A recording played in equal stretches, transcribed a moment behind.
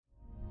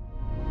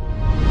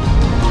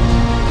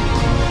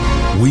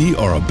We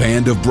are a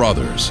band of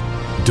brothers,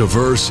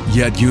 diverse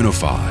yet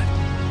unified,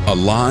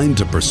 aligned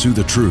to pursue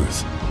the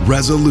truth,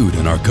 resolute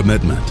in our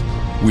commitment.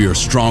 We are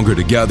stronger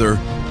together,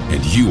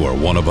 and you are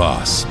one of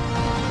us.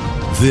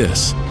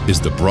 This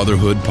is the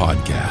Brotherhood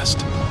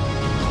Podcast.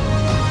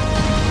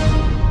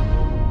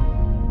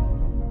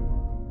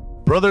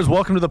 Brothers,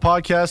 welcome to the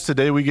podcast.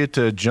 Today we get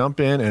to jump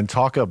in and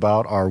talk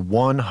about our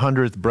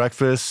 100th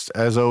breakfast.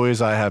 As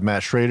always, I have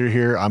Matt Schrader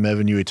here. I'm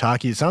Evan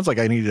Uitaki. It sounds like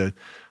I need to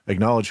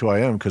acknowledge who I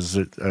am because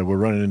we're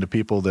running into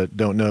people that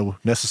don't know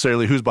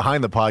necessarily who's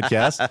behind the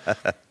podcast.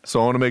 So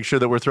I want to make sure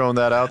that we're throwing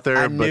that out there.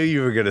 I knew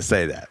you were going to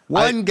say that.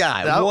 One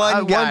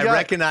guy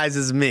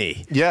recognizes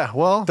me. Yeah,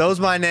 well, throws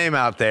my name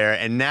out there,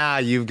 and now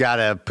you've got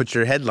to put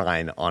your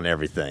headline on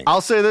everything. I'll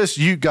say this: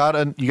 you got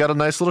a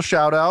nice little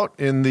shout out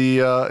in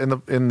the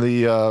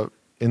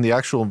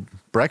actual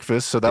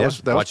breakfast. So that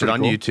was watch it on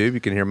cool. YouTube. You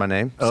can hear my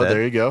name. Oh,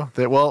 there you go.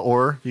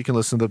 Or you can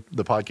listen to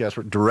the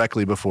podcast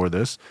directly before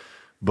this.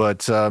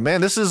 But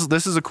man, this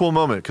is a cool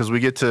moment because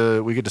we get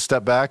to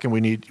step back and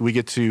we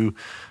get to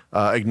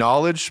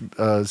acknowledge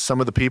some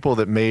of the people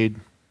that made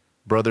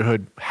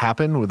Brotherhood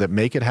happen, that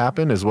make it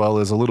happen, as well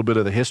as a little bit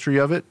of the history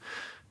of it.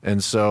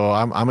 And so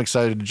I'm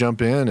excited to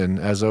jump in, and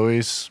as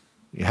always,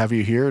 have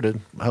you here to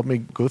help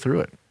me go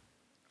through it.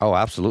 Oh,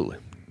 absolutely.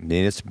 I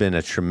mean, it's been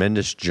a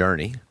tremendous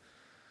journey.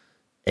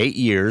 8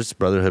 years,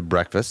 Brotherhood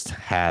Breakfast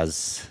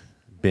has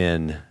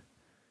been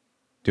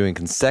doing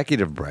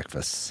consecutive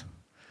breakfasts.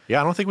 Yeah,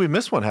 I don't think we've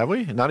missed one, have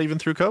we? Not even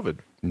through COVID.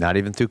 Not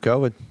even through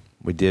COVID.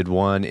 We did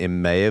one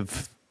in May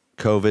of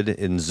COVID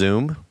in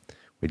Zoom.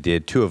 We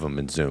did 2 of them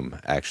in Zoom,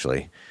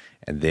 actually.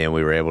 And then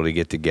we were able to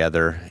get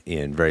together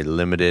in very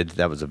limited.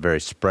 That was a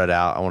very spread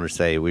out. I want to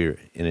say we were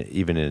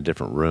even in a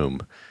different room.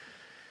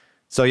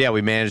 So, yeah,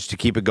 we managed to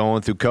keep it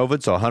going through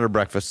COVID. So 100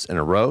 breakfasts in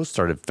a row.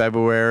 Started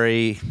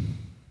February.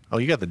 Oh,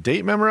 you got the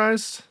date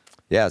memorized?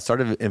 Yeah, it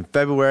started in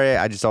February.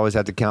 I just always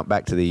have to count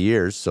back to the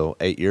years. So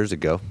 8 years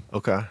ago.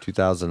 Okay.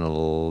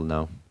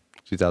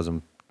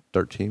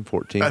 2013,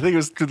 14. I think it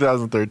was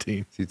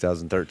 2013.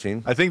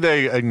 2013. I think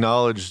they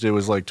acknowledged it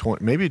was like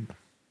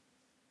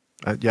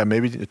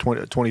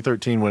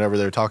 2013, whenever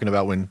they were talking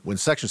about when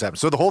sections happened.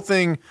 So the whole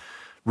thing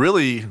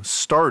really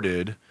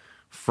started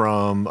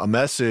from a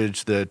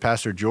message that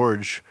Pastor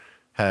George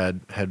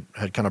had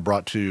kind of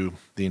brought to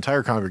the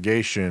entire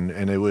congregation,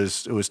 and it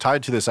was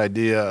tied to this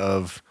idea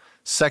of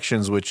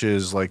sections, which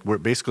is like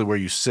basically where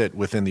you sit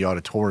within the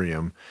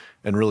auditorium,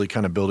 and really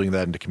kind of building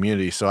that into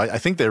community. So I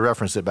think they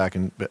referenced it back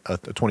in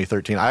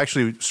 2013. I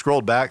actually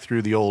scrolled back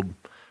through the old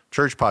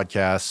church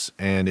podcasts,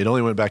 and it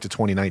only went back to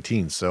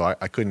 2019. So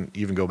I couldn't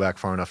even go back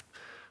far enough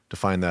to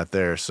find that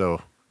there. So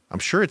I'm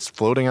sure it's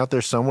floating out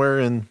there somewhere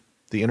in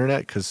the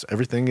internet because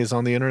everything is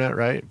on the internet,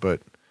 right?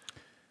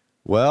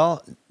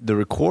 Well, the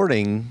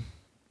recording,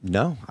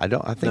 no, I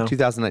don't. I think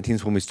 2019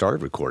 is when we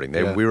started recording.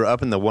 We were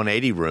up in the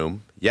 180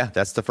 room. Yeah,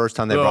 that's the first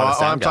time they brought a sound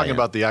guy. I'm talking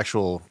about the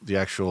actual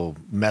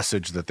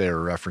message that they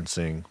were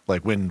referencing,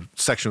 like when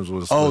sections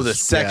was. Oh, the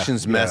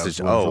sections message.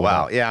 Oh,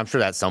 wow. Out. Yeah, I'm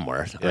sure that's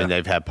somewhere. Yeah. I mean,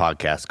 they've had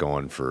podcasts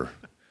going for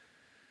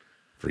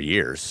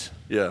years.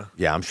 Yeah.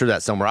 Yeah, I'm sure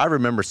that's somewhere. I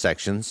remember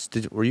sections.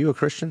 Were you a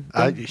Christian?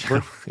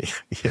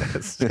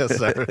 Yes,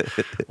 sir.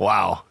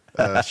 Wow.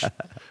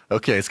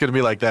 Okay, it's going to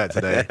be like that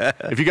today.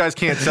 If you guys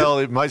can't tell,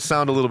 it might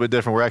sound a little bit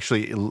different. We're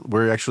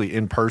actually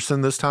in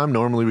person this time.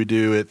 Normally we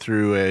do it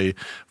through a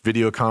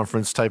video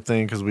conference type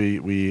thing because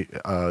we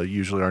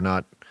usually are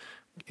not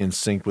in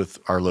sync with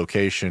our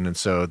location, and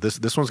so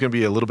this one's going to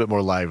be a little bit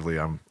more lively.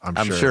 I'm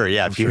sure.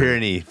 Yeah, if you hear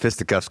any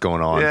fisticuffs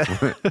going on,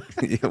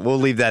 we'll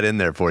leave that in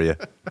there for you.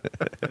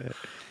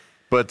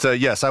 But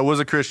yes, I was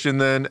a Christian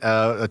then,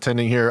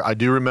 attending here. I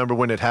do remember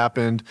when it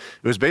happened.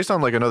 It was based on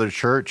like another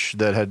church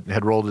that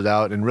had rolled it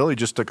out, and really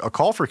just a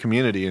call for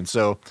community. And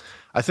so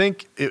I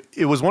think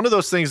it was one of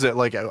those things that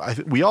like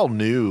we all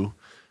knew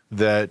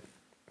that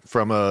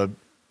from a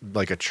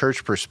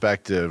church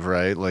perspective,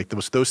 right? Like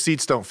those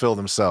seats don't fill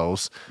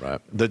themselves. Right.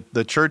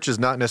 The church is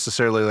not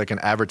necessarily like an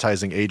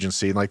advertising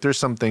agency. Like there's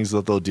some things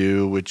that they'll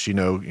do, which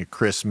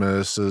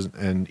Christmas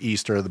and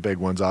Easter are the big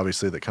ones,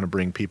 obviously, that kind of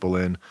bring people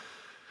in.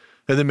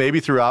 And then maybe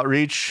through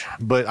outreach,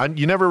 but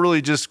you never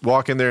really just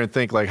walk in there and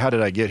think like, how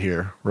did I get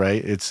here,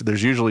 right?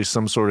 There's usually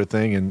some sort of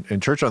thing,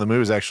 and Church on the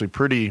Move is actually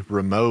pretty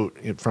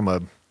remote from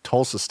a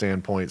Tulsa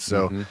standpoint.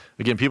 So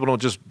again, people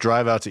don't just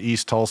drive out to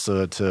East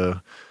Tulsa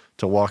to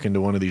walk into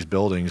one of these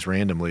buildings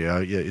randomly.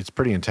 It's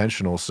pretty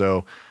intentional.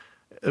 So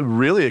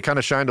really, it kind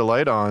of shined a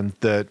light on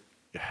that,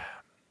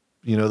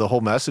 the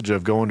whole message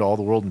of going to all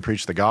the world and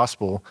preach the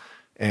gospel,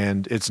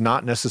 and it's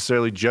not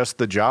necessarily just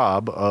the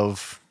job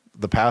of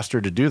the pastor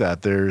to do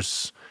that.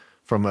 There's,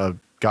 from a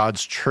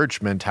God's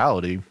church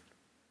mentality,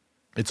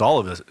 it's all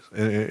of us,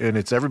 and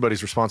it's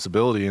everybody's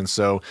responsibility. And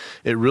so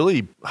it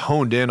really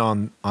honed in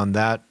on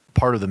that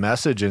part of the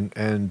message.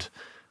 And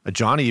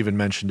Johnny even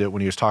mentioned it when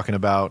he was talking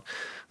about,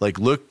 like,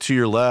 look to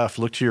your left,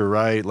 look to your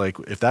right. Like,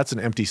 if that's an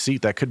empty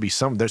seat, that could be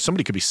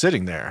somebody could be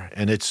sitting there,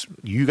 and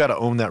you got to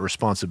own that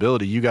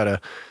responsibility. You got to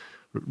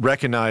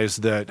recognize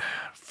that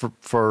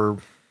for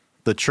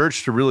the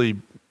church to really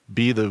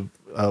be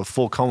a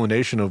full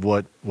culmination of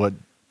what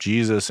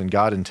Jesus and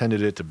God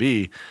intended it to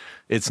be,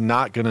 it's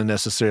not going to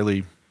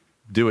necessarily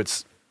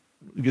it's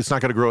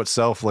not going to grow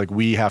itself. Like,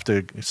 we have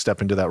to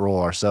step into that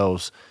role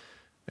ourselves.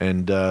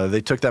 And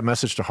they took that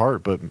message to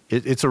heart. But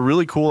it's a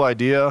really cool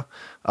idea.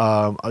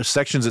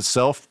 Sections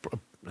itself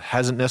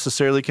hasn't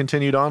necessarily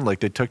continued on. Like,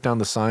 they took down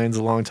the signs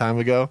a long time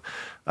ago.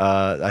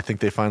 I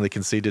think they finally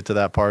conceded to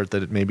that part,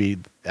 that it maybe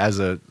as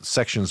a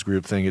sections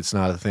group thing, it's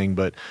not a thing.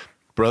 But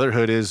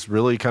Brotherhood is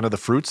really kind of the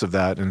fruits of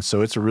that. And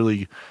so it's a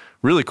really,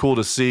 really cool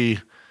to see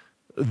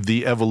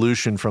the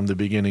evolution from the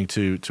beginning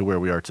to where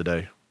we are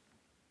today.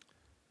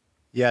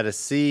 Yeah, to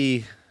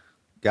see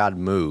God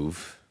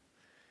move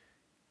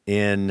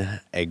in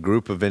a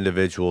group of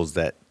individuals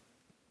that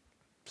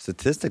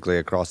statistically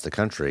across the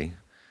country,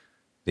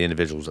 the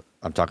individuals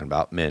I'm talking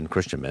about, men,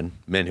 Christian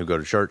men who go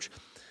to church,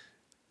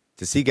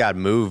 to see God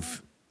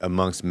move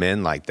amongst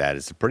men like that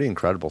is a pretty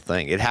incredible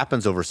thing. It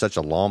happens over such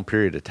a long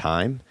period of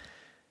time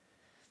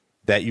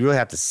that you really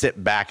have to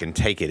sit back and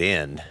take it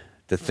in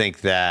to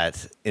think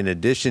that in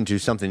addition to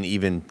something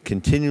even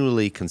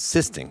continually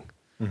consisting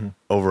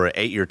over an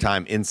 8-year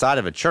time inside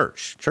of a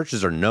church,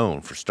 churches are known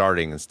for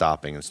starting and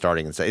stopping and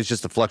starting and it's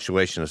just a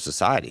fluctuation of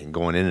society and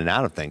going in and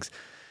out of things.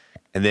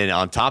 And then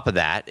on top of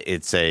that,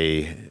 it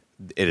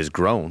has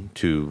grown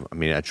to,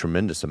 a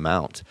tremendous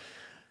amount.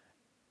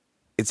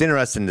 It's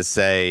interesting to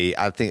say,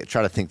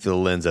 try to think through the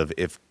lens of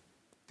if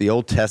the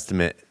Old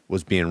Testament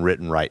was being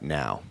written right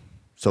now.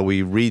 So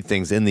we read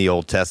things in the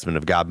Old Testament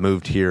of God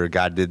moved here,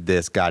 God did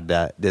this, God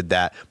did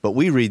that, but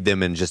we read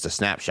them in just a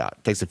snapshot.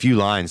 It takes a few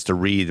lines to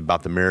read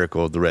about the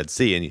miracle of the Red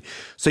Sea. And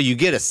so you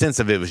get a sense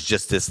of it was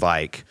just this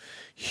like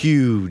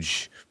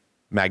huge,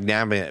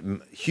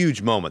 magnanimous,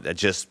 huge moment that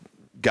just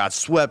got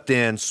swept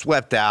in,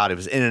 swept out. It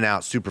was in and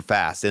out super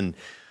fast. And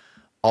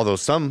although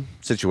some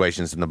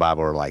situations in the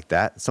Bible are like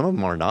that, some of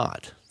them are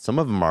not. Some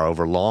of them are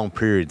over long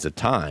periods of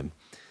time.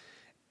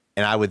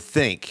 And I would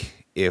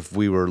think if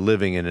we were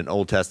living in an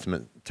Old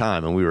Testament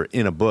time and we were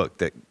in a book,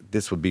 that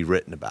this would be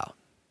written about.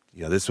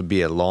 This would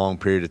be a long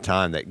period of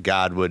time that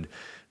God would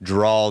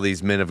draw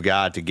these men of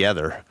God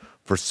together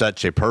for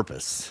such a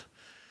purpose.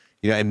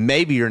 And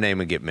maybe your name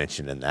would get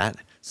mentioned in that.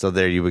 So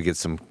there you would get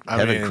some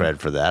heaven cred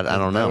for that. I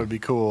don't know. That would be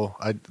cool.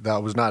 I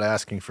was not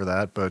asking for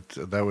that, but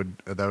that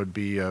would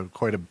be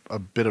quite a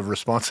bit of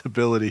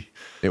responsibility.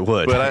 It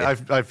would.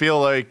 But I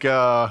feel like,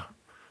 man,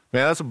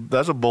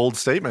 that's a bold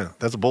statement.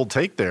 That's a bold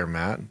take there,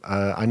 Matt.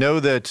 I know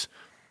that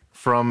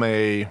from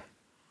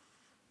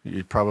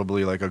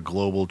probably like a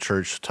global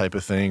church type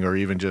of thing, or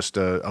even just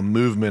a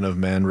movement of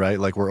men, right?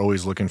 Like, we're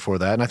always looking for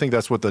that. And I think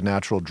that's what the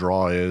natural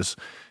draw is.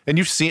 And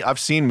I've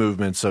seen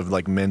movements of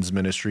like men's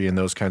ministry and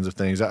those kinds of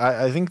things.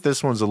 I think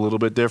this one's a little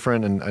bit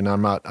different, and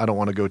I don't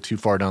want to go too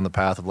far down the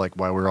path of like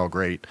why we're all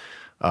great.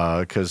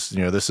 Cause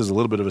this is a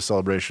little bit of a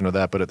celebration of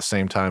that, but at the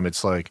same time,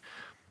 it's like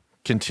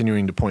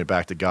continuing to point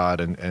back to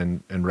God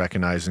and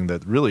recognizing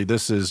that really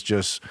this is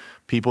just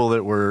people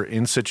that were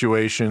in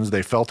situations,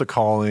 they felt a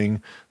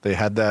calling, they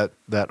had that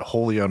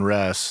holy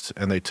unrest,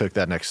 and they took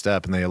that next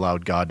step and they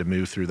allowed God to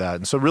move through that.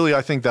 And so really,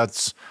 I think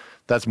that's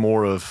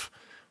more of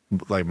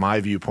like my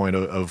viewpoint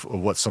of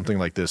what something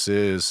like this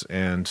is.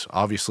 And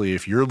obviously,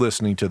 if you're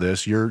listening to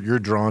this, you're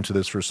drawn to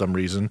this for some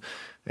reason.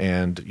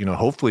 And,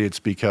 hopefully it's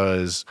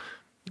because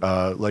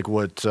like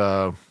what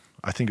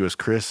I think it was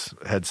Chris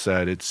had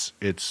said, it's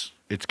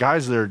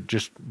guys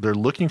that they're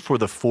looking for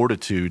the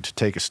fortitude to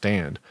take a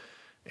stand.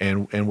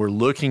 And we're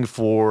looking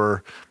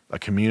for a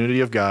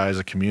community of guys,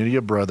 a community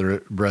of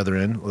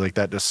brethren, like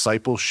that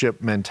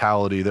discipleship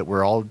mentality that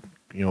we're all,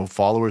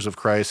 followers of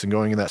Christ and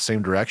going in that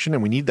same direction.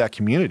 And we need that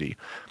community.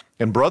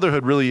 And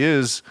Brotherhood really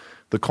is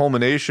the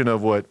culmination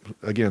of what,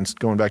 again,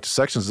 going back to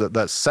sections,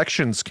 that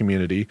sections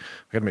community.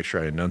 I got to make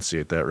sure I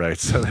enunciate that right.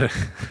 So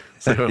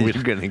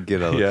you're going to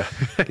get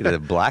a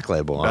black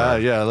label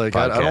on it. Yeah, like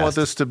I don't want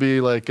this to be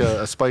like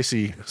a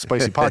spicy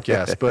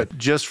podcast, but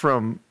just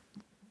from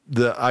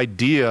the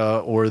idea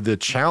or the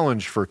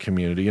challenge for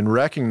community and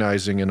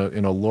recognizing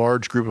in a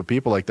large group of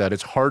people like that,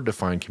 it's hard to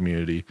find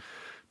community.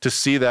 To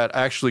see that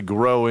actually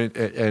grow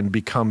and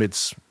become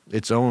its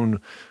own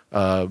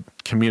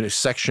community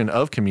section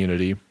of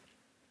community.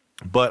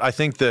 But I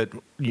think that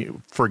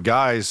for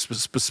guys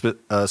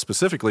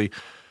specifically,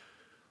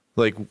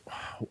 like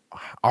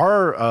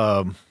our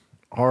I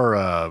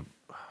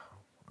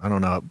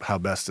don't know how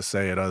best to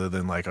say it other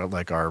than like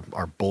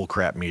our bull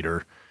crap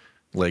meter.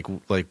 Like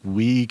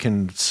we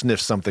can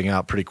sniff something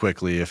out pretty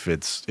quickly if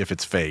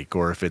it's fake,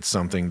 or if it's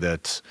something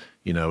that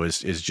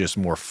is just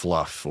more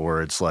fluff,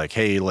 or it's like,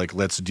 hey, like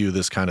let's do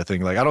this kind of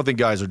thing. Like, I don't think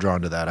guys are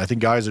drawn to that. I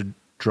think guys are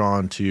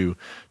drawn to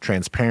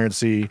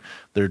transparency.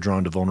 They're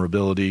drawn to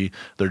vulnerability.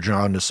 They're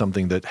drawn to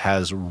something that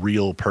has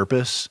real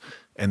purpose,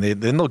 and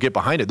then they'll get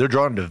behind it. They're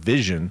drawn to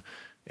vision.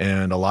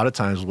 And a lot of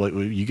times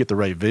you get the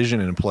right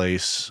vision in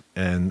place,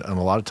 and a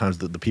lot of times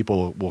the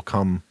people will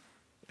come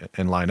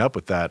and line up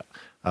with that.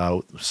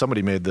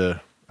 Somebody made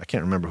I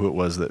can't remember who it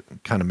was that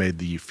kind of made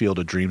the Field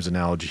of Dreams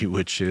analogy,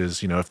 which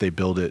is,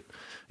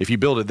 if you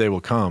build it, they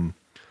will come.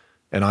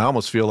 And I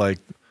almost feel like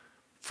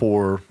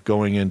for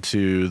going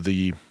into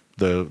the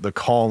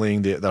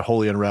calling, that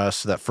holy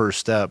unrest, that first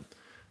step.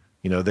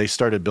 They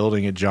started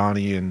building it.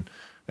 Johnny and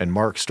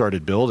Mark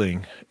started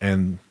building,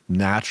 and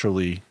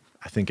naturally,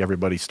 I think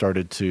everybody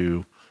started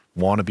to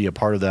want to be a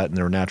part of that, and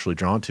they were naturally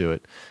drawn to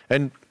it.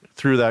 And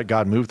through that,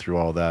 God moved through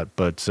all that.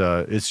 But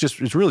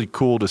it's really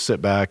cool to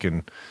sit back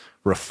and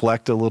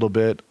reflect a little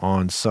bit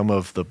on some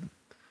of the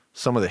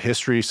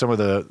history, some of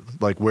the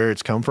where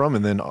it's come from,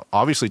 and then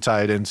obviously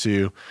tie it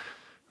into,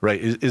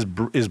 right,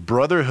 is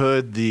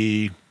Brotherhood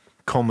the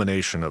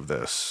culmination of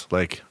this?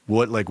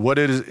 What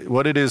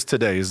it is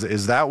today?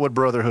 Is that what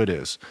Brotherhood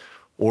is?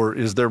 Or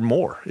is there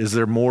more? Is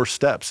there more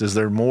steps? Is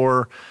there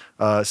more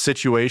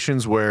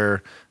situations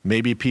where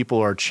maybe people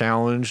are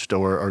challenged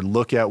or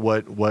look at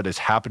what is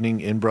happening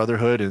in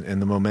Brotherhood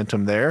and the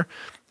momentum there,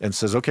 and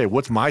says, okay,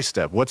 what's my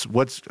step? What's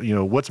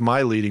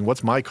my leading?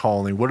 What's my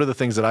calling? What are the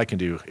things that I can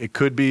do? It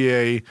could be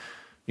a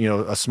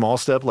small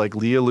step like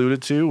Lee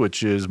alluded to,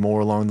 which is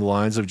more along the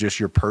lines of just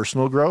your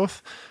personal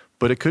growth,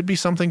 but it could be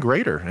something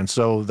greater. And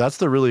so that's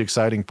the really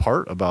exciting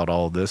part about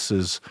all of this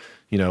is,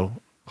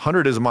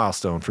 100 is a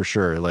milestone for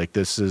sure. Like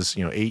this is,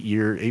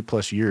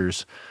 8+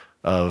 years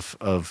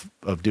of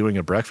doing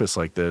a breakfast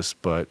like this.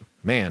 But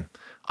man,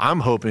 I'm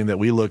hoping that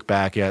we look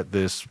back at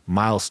this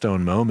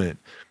milestone moment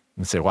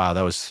and say, wow,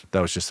 that was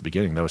just the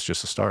beginning. That was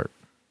just the start.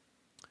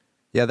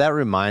 Yeah, that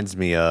reminds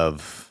me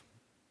of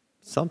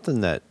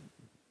something that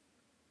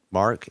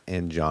Mark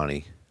and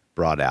Johnny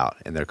brought out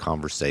in their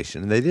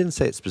conversation. And they didn't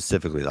say it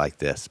specifically like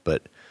this,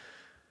 but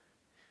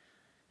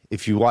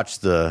if you watch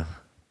the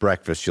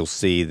breakfast, you'll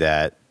see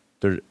that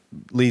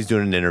Lee's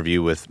doing an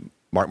interview with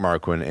Mark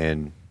Marquin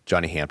and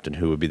Johnny Hampton,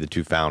 who would be the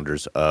two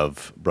founders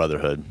of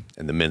Brotherhood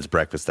and the men's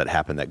breakfast that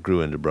happened that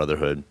grew into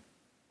Brotherhood.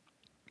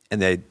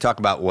 And they talk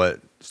about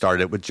what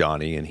started it with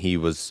Johnny, and he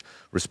was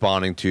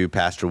responding to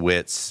Pastor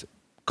Witt's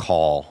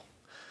call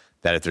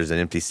that if there's an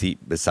empty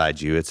seat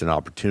beside you, it's an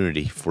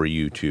opportunity for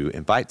you to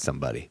invite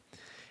somebody.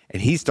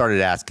 And he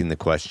started asking the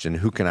question,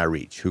 who can I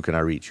reach? Who can I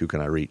reach? Who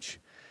can I reach?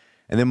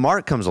 And then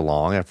Mark comes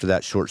along after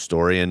that short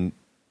story and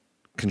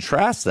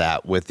contrasts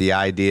that with the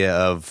idea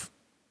of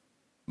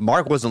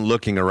Mark wasn't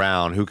looking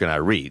around, who can I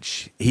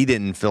reach? He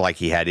didn't feel like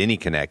he had any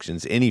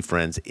connections, any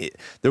friends.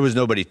 There was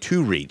nobody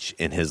to reach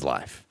in his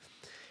life.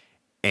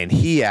 And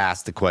he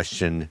asked the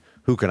question,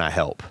 who can I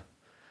help?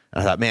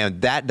 And I thought,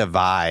 man, that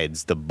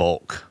divides the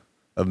bulk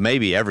of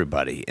maybe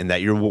everybody in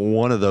that you're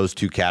one of those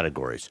two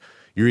categories.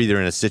 You're either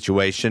in a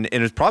situation,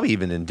 and it's probably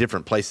even in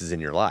different places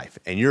in your life,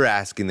 and you're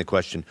asking the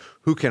question,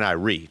 who can I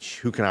reach?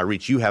 Who can I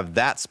reach? You have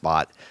that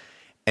spot.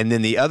 And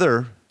then the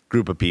other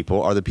group of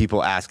people are the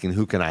people asking,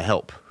 who can I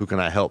help? Who can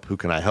I help? Who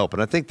can I help?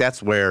 And I think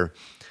that's where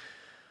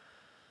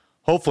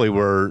hopefully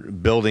we're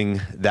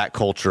building that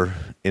culture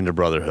into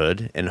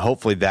Brotherhood, and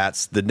hopefully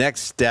that's the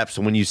next steps.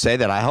 And when you say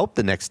that, I hope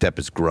the next step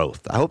is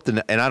growth. I hope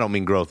and I don't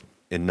mean growth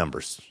in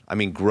numbers. I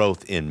mean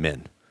growth in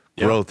men.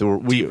 Yeah. Growth,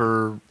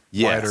 deeper,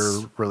 wider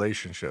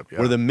relationship. Yeah.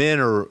 Where the men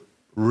are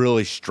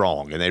really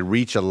strong and they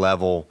reach a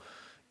level,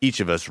 each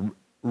of us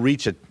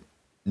reach a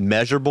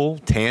measurable,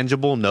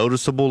 tangible,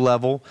 noticeable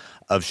level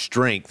of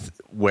strength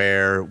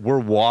where we're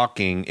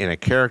walking in a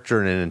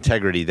character and an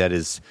integrity that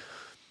is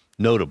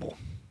notable.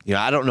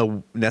 I don't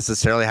know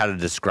necessarily how to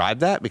describe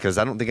that because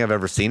I don't think I've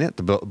ever seen it.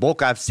 The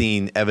bulk I've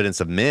seen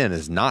evidence of men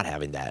is not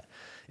having that,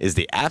 is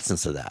the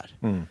absence of that.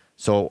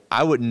 So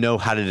I wouldn't know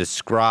how to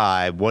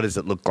describe what does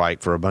it look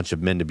like for a bunch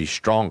of men to be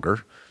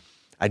stronger.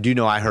 I do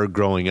know I heard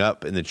growing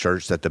up in the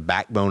church that the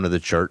backbone of the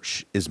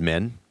church is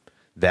men,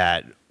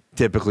 that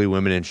typically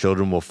women and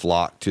children will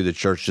flock to the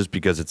church just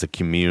because it's a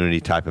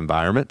community type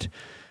environment.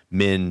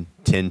 Men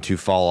tend to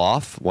fall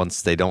off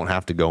once they don't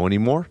have to go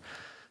anymore.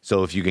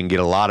 So if you can get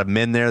a lot of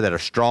men there that are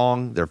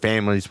strong, their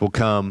families will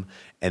come,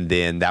 and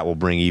then that will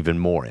bring even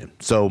more in.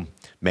 So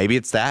maybe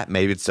it's that.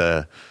 Maybe it's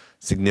a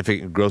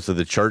significant growth of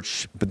the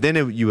church. But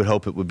then you would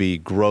hope it would be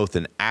growth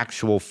in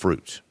actual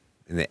fruit,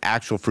 in the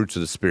actual fruits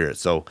of the Spirit.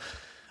 So,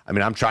 I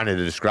mean, I'm trying to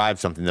describe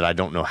something that I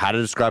don't know how to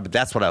describe, but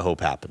that's what I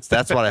hope happens.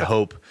 That's what I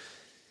hope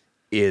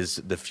is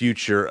the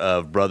future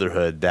of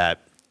Brotherhood,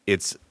 that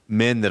it's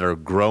men that are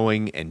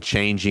growing and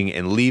changing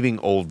and leaving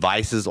old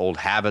vices, old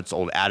habits,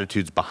 old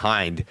attitudes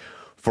behind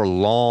for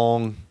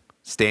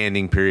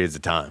long-standing periods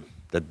of time,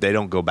 that they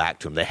don't go back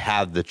to them. They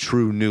have the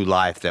true new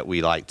life that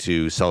we like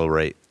to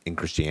celebrate in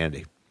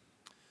Christianity.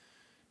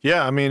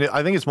 Yeah, I mean,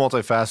 I think it's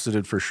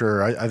multifaceted for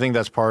sure. I think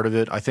that's part of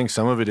it. I think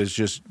some of it is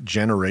just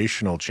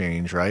generational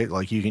change, right?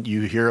 Like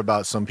you hear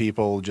about some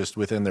people just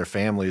within their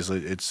families,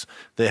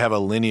 they have a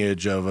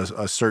lineage of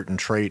a certain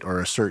trait or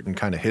a certain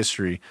kind of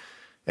history,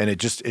 and it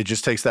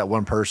just takes that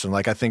one person.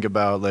 Like I think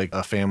about like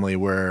a family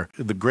where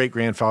the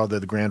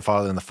great-grandfather, the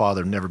grandfather, and the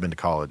father have never been to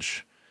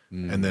college,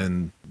 and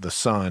then the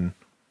son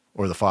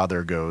or the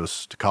father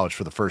goes to college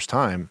for the first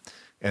time.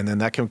 And then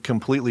that can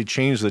completely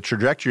change the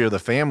trajectory of the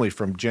family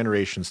from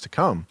generations to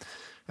come.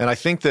 And I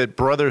think that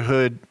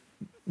Brotherhood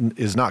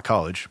is not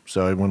college,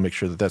 so I want to make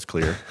sure that that's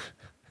clear.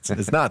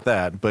 It's not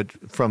that, but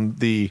from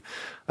the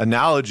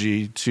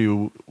analogy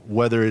to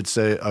whether it's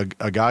a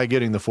guy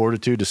getting the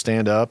fortitude to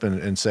stand up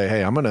and say,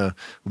 hey, I'm going to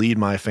lead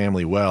my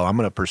family well. I'm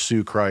going to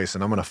pursue Christ,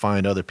 and I'm going to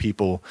find other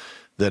people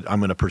that I'm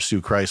going to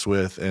pursue Christ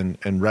with,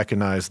 and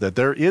recognize that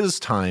there is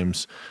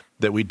times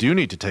that we do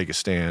need to take a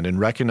stand, and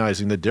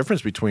recognizing the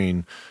difference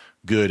between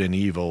good and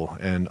evil,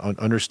 and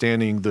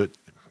understanding that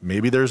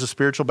maybe there's a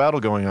spiritual battle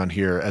going on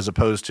here, as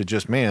opposed to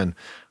just, man,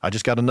 I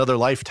just got another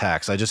life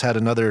tax. I just had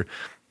another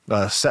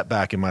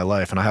setback in my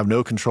life, and I have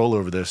no control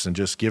over this, and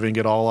just giving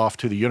it all off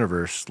to the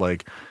universe.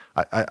 Like,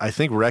 I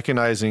think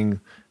recognizing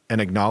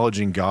and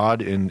acknowledging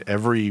God in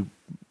every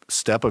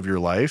step of your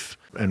life,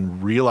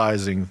 and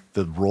realizing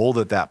the role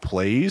that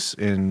plays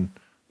in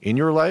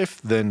your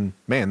life, then,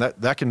 man,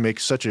 that can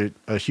make such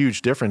a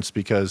huge difference,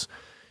 because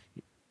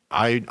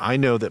I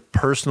know that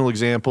personal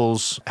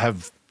examples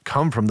have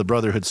come from the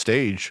Brotherhood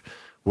stage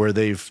where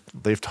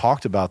they've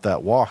talked about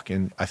that walk.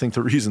 And I think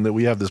the reason that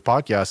we have this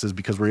podcast is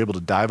because we're able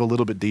to dive a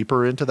little bit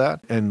deeper into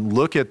that and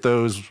look at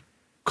those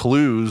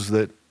clues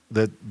that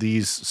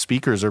these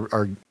speakers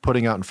are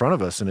putting out in front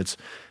of us. And it's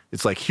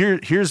like,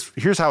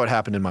 here's how it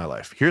happened in my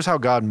life. Here's how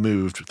God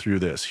moved through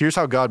this. Here's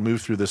how God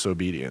moved through this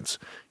obedience.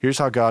 Here's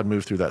how God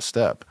moved through that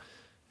step.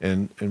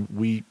 And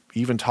we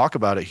even talk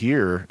about it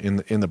here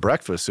in the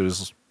breakfast. It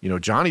was,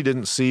 Johnny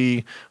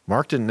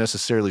Mark didn't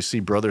necessarily see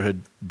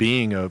Brotherhood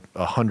being a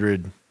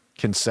 100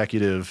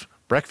 consecutive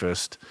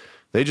breakfast.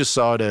 They just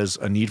saw it as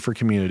a need for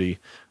community.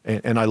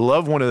 And I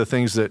love one of the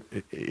things that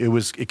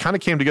it kind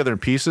of came together in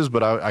pieces,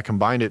 but I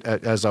combined it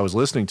as I was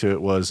listening to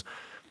it, was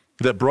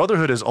that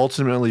Brotherhood has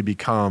ultimately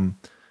become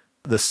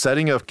the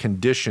setting of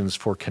conditions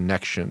for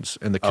connections.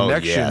 And the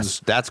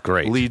connections that's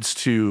great. Leads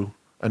to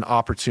an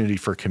opportunity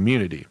for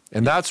community.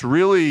 And that's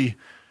really,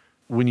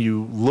 when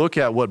you look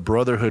at what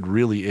Brotherhood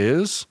really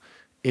is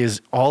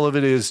all of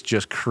it is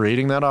just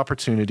creating that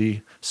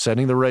opportunity,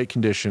 setting the right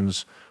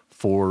conditions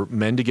for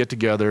men to get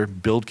together,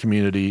 build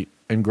community,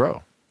 and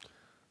grow.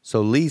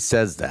 So Lee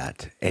says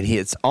that, and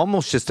it's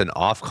almost just an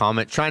off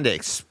comment, trying to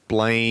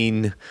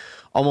explain,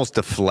 almost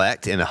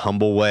deflect in a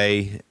humble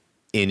way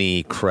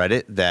any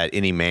credit that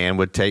any man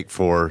would take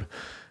for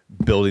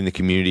building the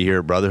community here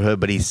at Brotherhood.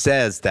 But he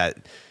says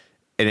that,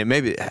 and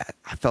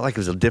I felt like it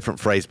was a different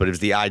phrase, but it was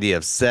the idea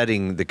of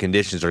setting the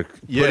conditions or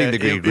putting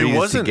the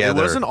ingredients together.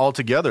 It wasn't all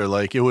together.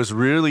 Like, it was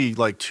really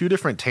like two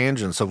different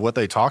tangents of what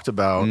they talked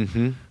about.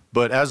 Mm-hmm.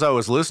 But as I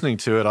was listening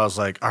to it, I was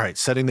like, all right,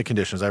 setting the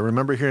conditions. I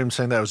remember hearing him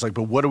saying that. I was like,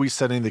 but what are we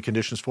setting the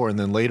conditions for? And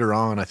then later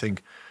on, I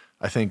think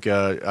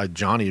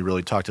Johnny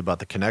really talked about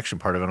the connection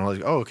part of it. And I was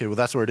like, oh, okay, well,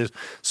 that's where it is.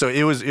 So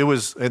it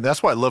was, and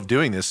that's why I love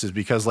doing this, is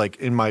because, like,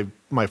 in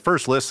my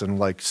first listen,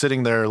 like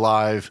sitting there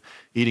live,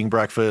 eating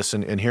breakfast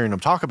and hearing them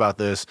talk about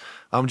this,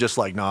 I'm just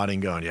like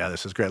nodding, going, yeah,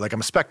 this is great. Like, I'm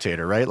a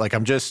spectator, right? Like,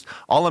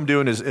 all I'm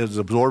doing is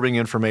absorbing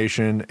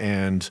information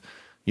and,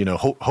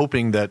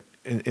 hoping that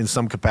in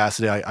some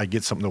capacity I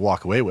get something to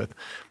walk away with.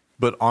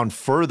 But on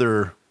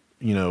further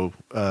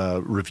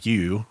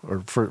review or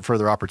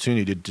further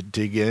opportunity to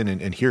dig in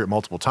and hear it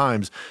multiple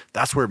times,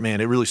 that's where, man,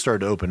 it really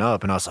started to open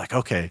up. And I was like,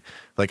 okay,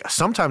 like,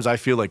 sometimes I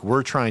feel like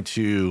we're trying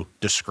to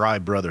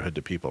describe Brotherhood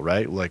to people,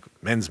 right? Like,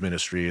 men's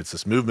ministry, it's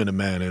this movement of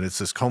men, and it's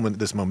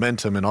this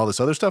momentum and all this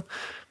other stuff.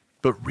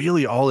 But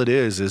really all it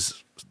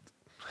is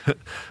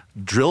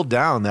drill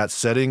down that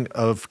setting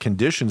of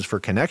conditions for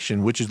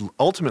connection, which is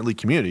ultimately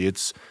community.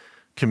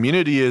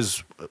 Community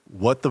is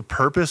what the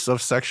purpose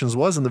of sections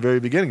was in the very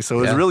beginning. So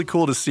it was really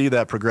cool to see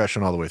that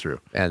progression all the way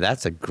through. And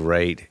that's a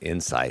great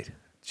insight.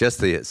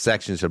 Just the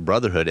sections of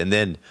Brotherhood. And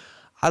then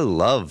I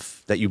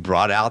love that you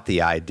brought out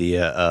the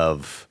idea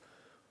of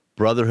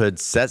Brotherhood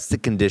sets the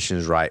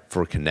conditions right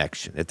for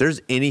connection. If there's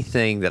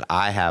anything that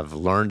I have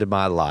learned in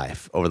my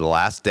life over the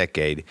last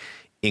decade,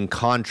 in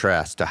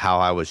contrast to how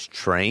I was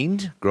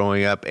trained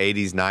growing up,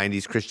 80s,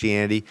 90s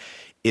Christianity,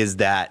 is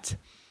that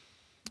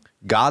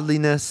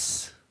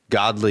godliness,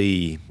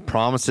 godly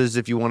promises,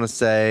 if you want to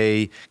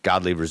say,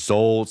 godly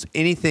results,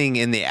 anything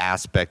in the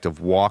aspect of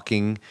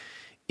walking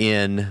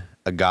in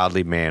a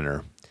godly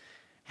manner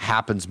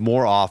happens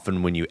more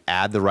often when you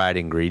add the right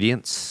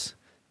ingredients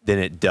than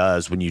it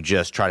does when you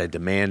just try to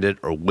demand it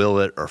or will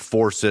it or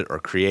force it or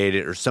create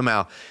it or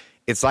somehow.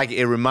 It's like,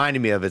 it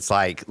reminded me of, it's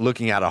like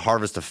looking at a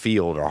harvest of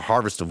field or a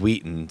harvest of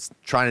wheat and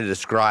trying to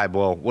describe,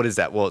 well, what is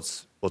that? Well,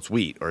 it's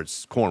wheat or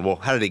it's corn. Well,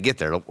 how did it get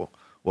there? Well,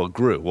 it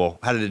grew. Well,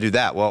 how did it do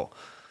that? Well,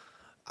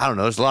 I don't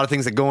know. There's a lot of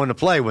things that go into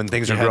play when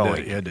things are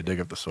growing. You had to dig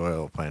up the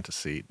soil, plant a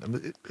seed. I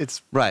mean,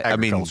 it's right.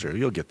 Agriculture.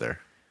 You'll get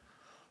there.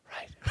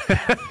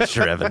 Right.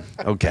 Sure, Evan.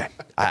 Okay.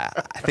 I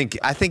think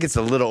it's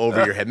a little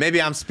over your head. Maybe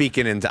I'm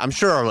speaking into. I'm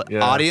sure our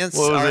audience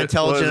are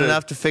intelligent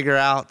enough to figure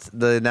out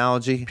the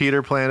analogy.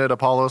 Peter planted,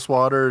 Apollos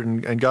watered,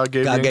 and God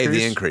gave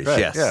the increase. Right.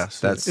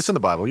 Yes. Yeah. It's in the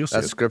Bible. You'll see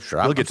that's it. Scripture.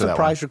 We'll I'm get to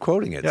surprised you're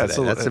quoting it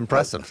today. That's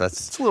impressive.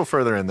 It's a little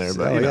further in there,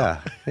 but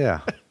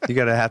yeah. You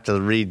got to have to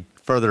read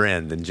further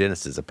in than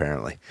Genesis,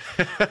 apparently.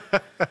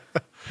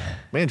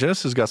 Man,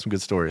 Genesis got some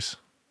good stories.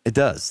 It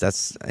does.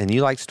 And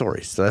you like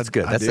stories, so that's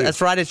good.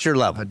 That's right at your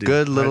level.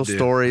 Good little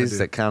stories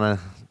that kind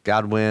of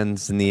God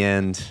wins in the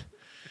end.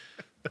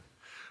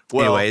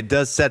 Anyway, it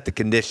does set the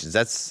conditions.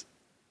 It's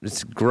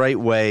a great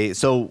way.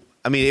 So,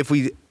 I mean, if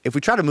we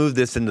try to move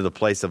this into the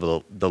place of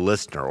the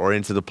listener or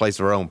into the place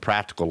of our own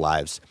practical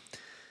lives,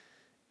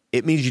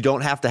 it means you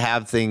don't have to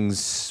have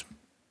things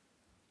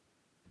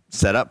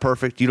set up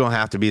perfect. You don't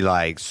have to be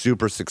like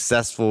super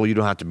successful. You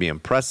don't have to be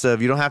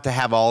impressive. You don't have to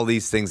have all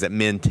these things that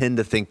men tend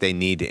to think they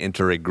need to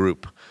enter a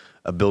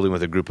building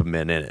with a group of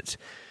men in it.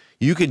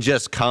 You can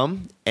just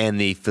come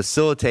and the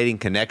facilitating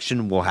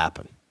connection will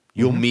happen.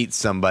 You'll meet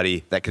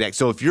somebody that connects.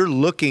 So if you're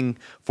looking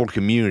for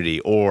community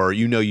or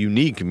you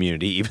need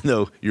community, even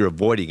though you're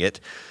avoiding it,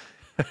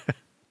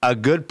 a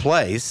good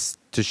place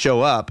to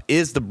show up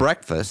is the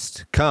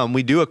breakfast. Come,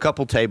 we do a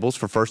couple tables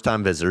for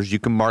first-time visitors. You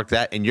can mark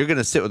that, and you're going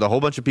to sit with a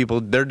whole bunch of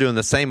people. They're doing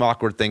the same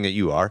awkward thing that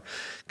you are,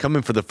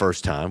 coming for the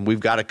first time.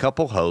 We've got a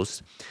couple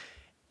hosts,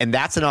 and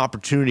that's an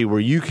opportunity where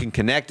you can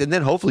connect, and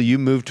then hopefully you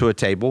move to a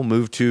table,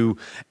 move to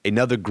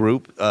another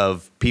group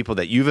of people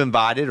that you've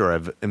invited or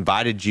have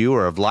invited you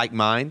or of like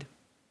mind.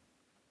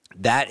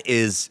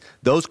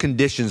 Those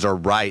conditions are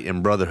right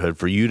in Brotherhood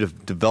for you to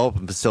develop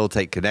and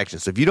facilitate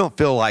connections. So if you don't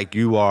feel like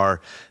you are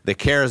the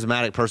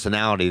charismatic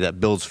personality that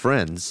builds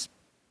friends,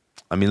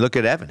 I mean, look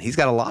at Evan. He's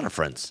got a lot of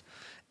friends.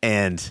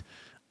 And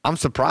I'm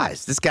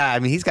surprised. This guy, I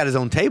mean, he's got his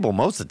own table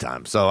most of the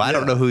time. So I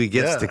don't know who he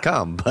gets to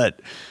come. But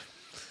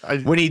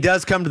when he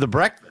does come to the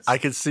breakfast. I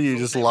could see you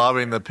just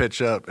lobbing the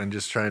pitch up and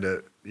just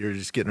you're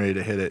just getting ready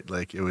to hit it.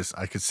 Like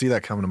I could see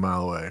that coming a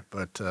mile away.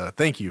 But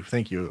thank you.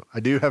 I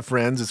do have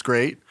friends. It's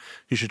great.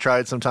 You should try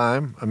it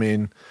sometime. I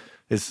mean,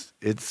 it's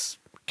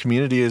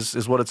community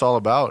is what it's all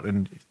about.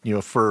 And,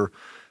 for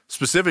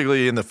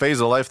specifically in the phase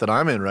of life that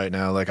I'm in right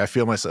now, like I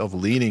feel myself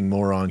leaning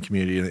more on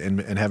community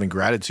and having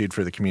gratitude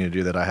for the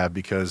community that I have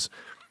because,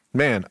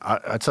 man,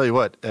 I tell you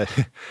what,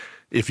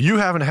 if you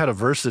haven't had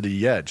adversity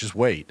yet, just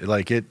wait.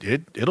 Like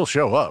it'll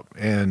show up.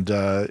 And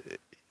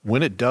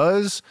when it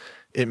does,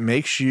 it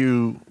makes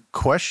you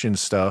question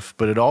stuff,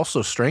 but it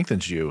also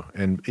strengthens you.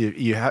 And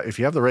if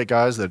you have the right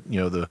guys that,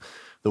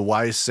 the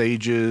wise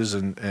sages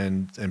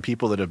and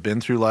people that have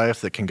been through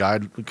life that can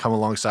come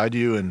alongside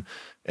you and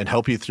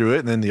help you through it.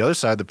 And then the other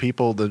side, the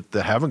people that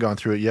haven't gone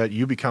through it yet,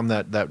 you become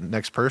that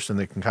next person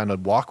that can kind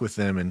of walk with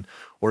them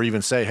or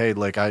even say, hey,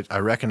 like I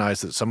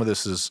recognize that some of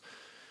this is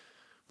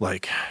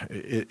like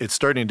it's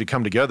starting to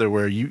come together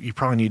where you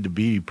probably need to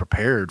be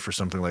prepared for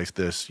something like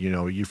this.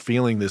 You're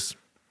feeling this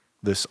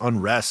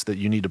unrest that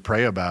you need to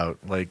pray about,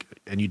 like,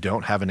 and you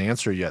don't have an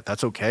answer yet.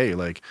 That's okay.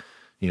 Like,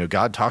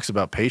 God talks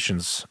about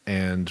patience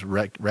and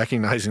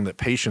recognizing that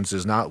patience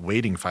is not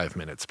waiting 5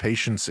 minutes.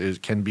 Patience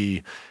can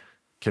be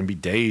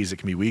days, it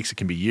can be weeks, it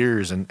can be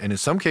years. And in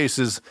some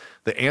cases,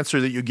 the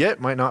answer that you get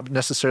might not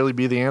necessarily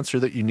be the answer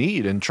that you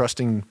need, and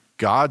trusting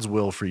God's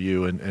will for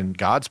you and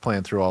God's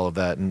plan through all of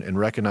that and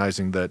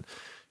recognizing that,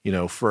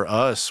 for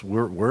us,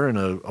 we're in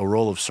a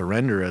role of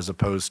surrender as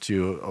opposed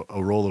to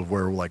a role of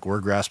where like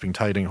we're grasping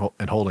tight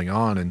and holding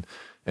on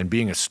and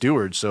being a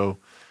steward. So,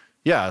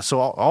 yeah, so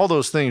all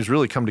those things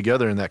really come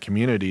together in that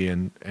community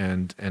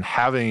and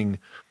having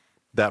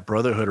that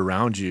brotherhood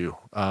around you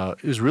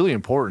is really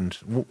important.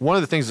 One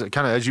of the things that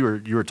kind of, as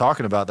you were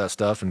talking about that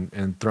stuff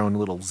and throwing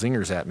little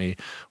zingers at me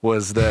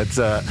was that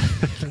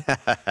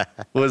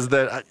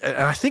and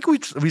I think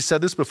we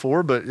said this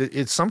before, but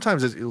it's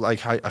sometimes it's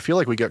like I feel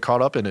like we get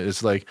caught up in it.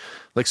 It's like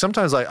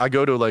sometimes I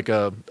go to like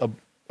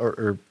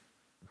or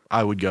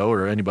I would go,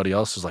 or anybody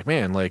else is like,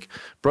 man, like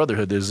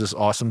Brotherhood is this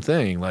awesome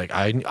thing. Like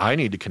I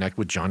need to connect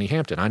with Johnny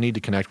Hampton. I need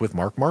to connect with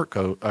Mark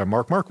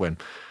Marquin.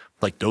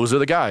 Like those are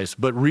the guys.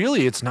 But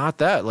really it's not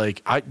that.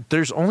 Like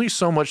there's only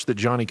so much that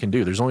Johnny can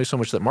do. There's only so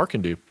much that Mark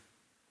can do.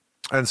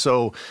 And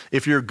so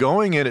if you're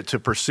going in it to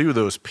pursue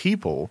those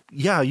people,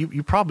 yeah,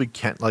 you probably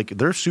can't, like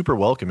they're super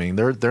welcoming.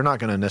 They're not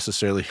going to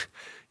necessarily,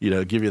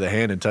 give you the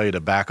hand and tell you to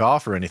back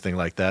off or anything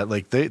like that.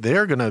 Like they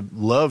are going to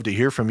love to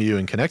hear from you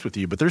and connect with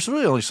you, but there's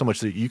really only so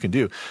much that you can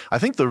do. I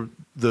think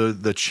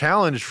the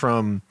challenge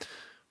from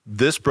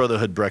this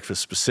Brotherhood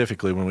breakfast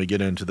specifically, when we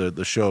get into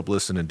the show up,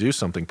 listen, and do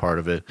something part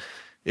of it,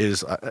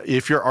 is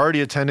if you're already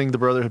attending the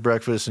Brotherhood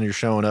breakfast and you're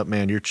showing up,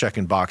 man, you're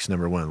checking box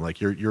number one. Like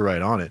you're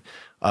right on it.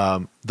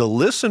 The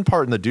listen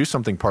part and the do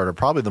something part are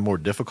probably the more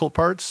difficult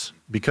parts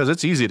because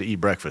it's easy to eat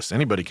breakfast.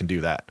 Anybody can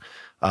do that.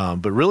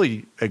 But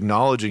really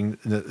acknowledging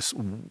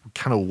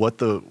kind of what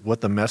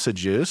the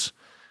message is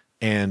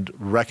and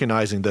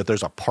recognizing that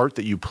there's a part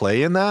that you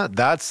play in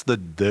that's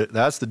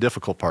the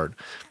difficult part.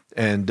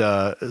 And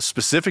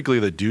specifically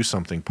the do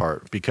something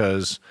part,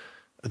 because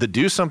the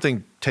do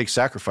something takes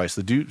sacrifice.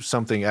 The do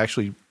something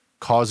actually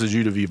causes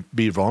you to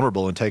be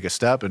vulnerable and take a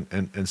step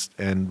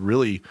and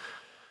really,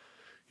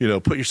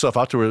 put yourself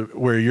out to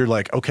where you're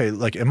like, okay,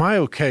 like, am I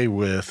okay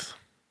with,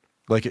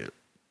 like,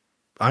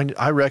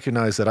 I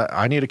recognize that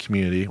I need a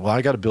community. Well,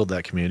 I got to build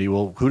that community.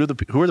 Well, who are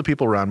the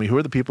people around me? Who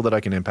are the people that I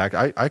can impact?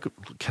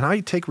 Can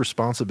I take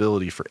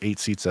responsibility for 8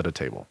 seats at a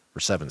table or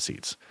 7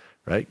 seats,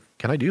 right?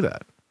 Can I do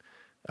that?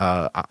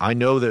 I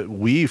know that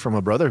we, from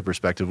a brotherhood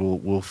perspective,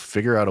 will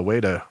figure out a way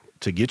to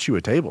get you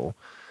a table.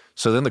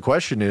 So then the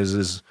question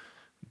is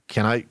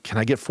can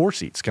I get 4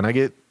 seats? Can I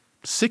get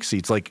 6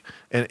 seats. Like,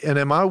 and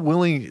am I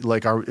willing,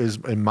 like, is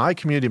in my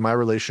community, my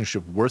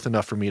relationship worth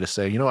enough for me to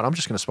say, you know what, I'm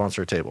just going to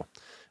sponsor a table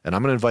and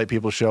I'm going to invite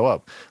people to show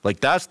up. Like,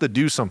 that's the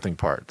do something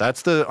part.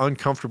 That's the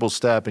uncomfortable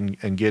step in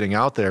getting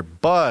out there.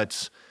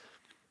 But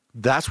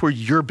that's where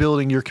you're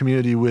building your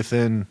community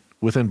within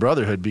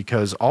Brotherhood,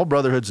 because all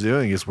Brotherhood's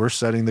doing is we're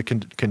setting the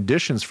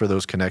conditions for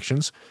those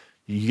connections.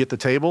 You get the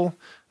table,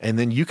 and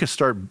then you can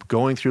start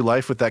going through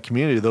life with that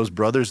community, those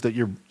brothers that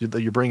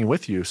you're bringing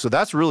with you. So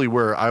that's really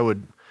where I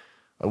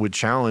would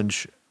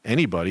challenge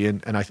anybody.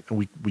 And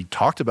we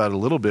talked about it a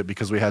little bit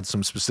because we had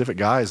some specific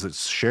guys that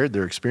shared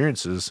their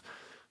experiences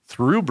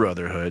through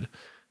Brotherhood,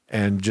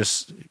 and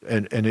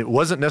it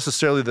wasn't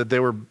necessarily that they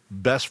were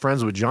best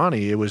friends with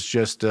Johnny. It was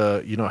just,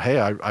 hey,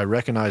 I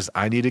recognized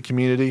I needed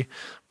community.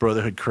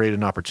 Brotherhood created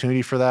an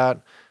opportunity for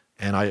that.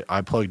 And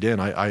I plugged in,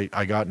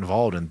 I got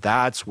involved, and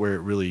that's where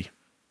it really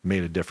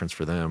made a difference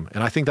for them.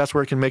 And I think that's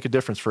where it can make a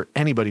difference for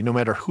anybody, no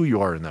matter who you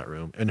are in that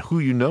room and who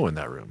you know in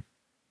that room.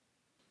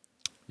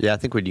 Yeah, I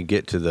think when you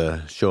get to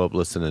the show up,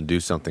 listen, and do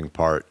something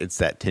part, it's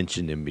that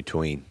tension in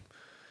between.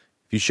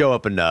 If you show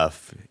up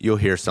enough, you'll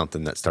hear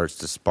something that starts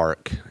to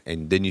spark,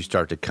 and then you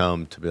start to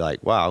come to be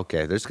like, wow,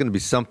 okay, there's going to be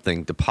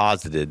something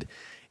deposited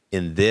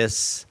in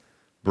this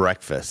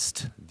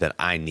breakfast that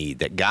I need,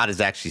 that God is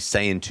actually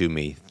saying to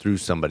me through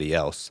somebody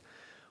else.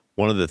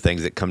 One of the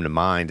things that come to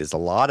mind is a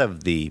lot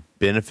of the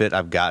benefit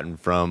I've gotten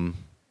from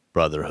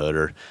Brotherhood,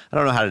 or I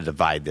don't know how to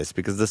divide this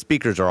because the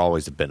speakers are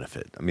always a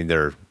benefit. I mean,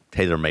 they're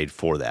tailor-made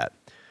for that.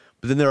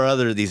 But then there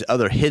are these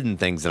other hidden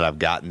things that I've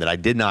gotten that I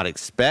did not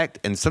expect,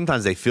 and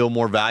sometimes they feel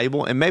more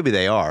valuable, and maybe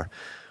they are.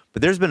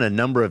 But there's been a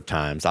number of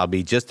times I'll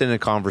be just in a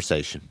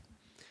conversation,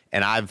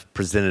 and I've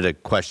presented a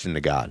question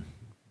to God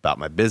about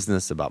my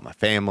business, about my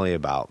family,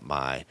 about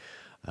my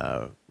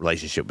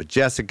relationship with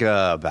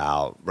Jessica,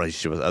 about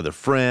relationship with other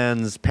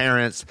friends,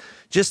 parents,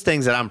 just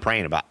things that I'm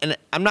praying about. And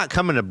I'm not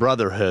coming to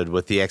Brotherhood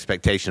with the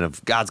expectation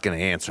of God's going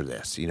to answer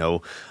this. You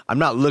know, I'm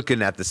not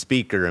looking at the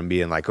speaker and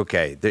being like,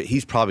 okay,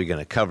 he's probably going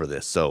to cover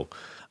this, so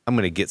I'm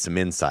going to get some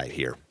insight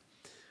here.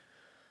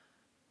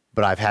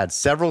 But I've had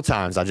several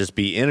times I'll just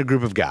be in a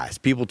group of guys,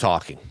 people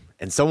talking,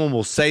 and someone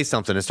will say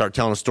something and start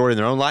telling a story in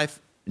their own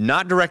life,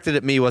 not directed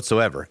at me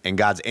whatsoever, and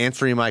God's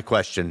answering my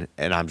question,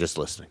 and I'm just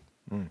listening.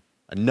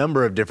 A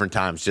number of different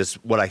times, just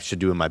what I should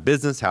do in my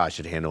business, how I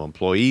should handle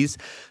employees.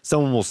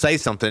 Someone will say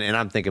something, and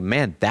I'm thinking,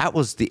 man, that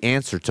was the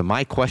answer to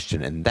my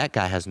question, and that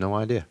guy has no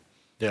idea.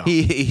 Yeah.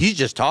 He's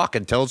just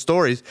talking, telling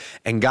stories,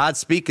 and God's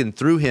speaking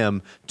through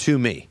him to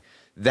me.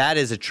 That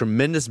is a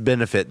tremendous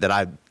benefit that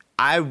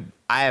I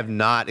have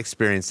not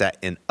experienced that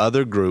in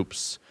other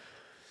groups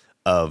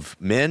of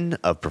men,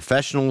 of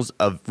professionals,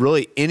 of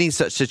really any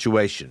such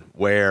situation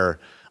where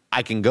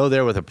I can go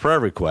there with a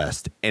prayer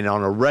request, and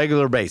on a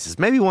regular basis,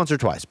 maybe once or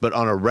twice, but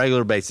on a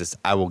regular basis,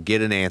 I will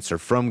get an answer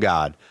from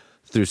God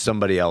through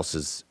somebody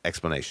else's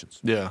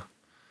explanations. Yeah.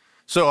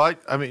 So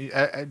I mean,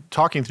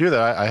 talking through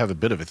that, I have a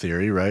bit of a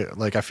theory, right?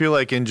 Like, I feel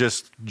like in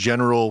just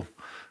general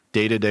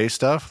day-to-day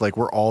stuff, like,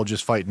 we're all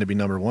just fighting to be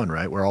number one,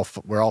 right? We're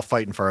all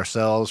fighting for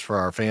ourselves, for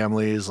our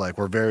families. Like,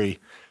 we're very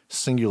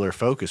singular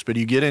focused. But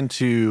you get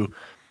into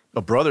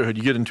a brotherhood,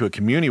 you get into a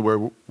community where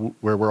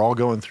we're all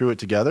going through it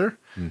together.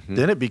 Mm-hmm.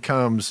 Then it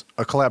becomes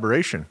a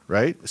collaboration,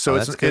 right? So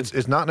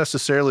it's not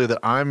necessarily that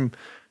I'm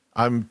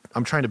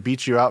trying to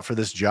beat you out for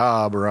this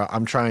job, or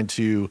I'm trying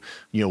to,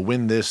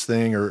 win this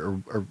thing,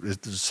 or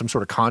there's some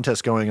sort of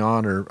contest going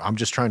on, or I'm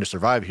just trying to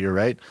survive here,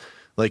 right?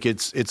 Like,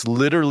 it's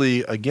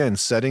literally, again,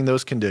 setting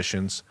those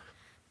conditions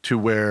to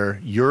where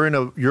you're in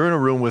a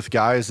room with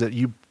guys that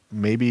you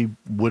maybe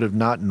would have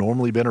not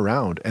normally been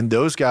around. And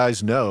those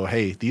guys know,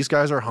 hey, these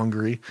guys are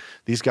hungry.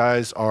 These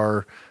guys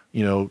are,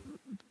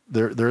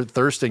 they're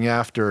thirsting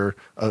after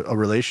a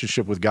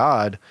relationship with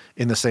God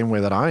in the same way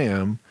that I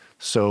am.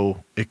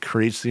 So it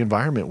creates the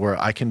environment where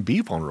I can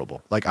be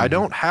vulnerable. Like, I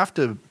don't have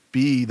to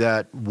be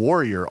that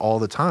warrior all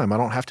the time. I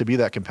don't have to be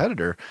that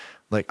competitor.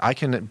 Like, I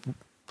can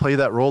play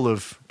that role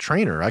of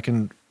trainer. I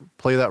can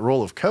play that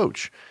role of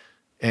coach.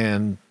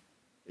 And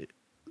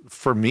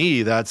for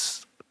me,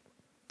 that's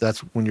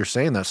when you're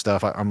saying that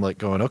stuff, I'm like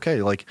going,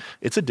 okay, like,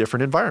 it's a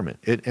different environment.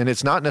 And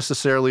it's not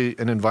necessarily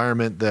an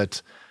environment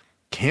that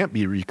can't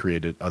be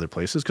recreated other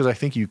places, because I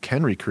think you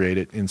can recreate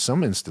it in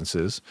some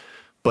instances.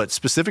 But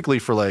specifically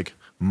for, like,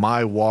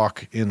 my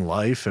walk in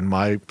life and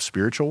my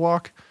spiritual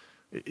walk,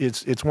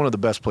 it's one of the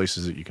best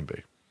places that you can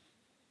be.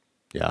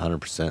 Yeah,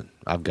 100%.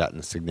 I've gotten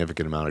a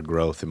significant amount of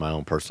growth in my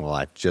own personal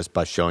life just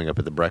by showing up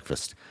at the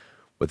breakfast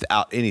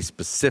without any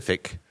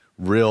specific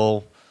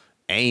real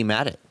aim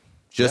at it.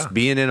 Just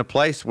being in a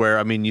place where,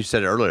 I mean, you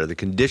said it earlier, the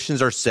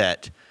conditions are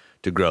set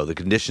to grow. The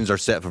conditions are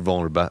set for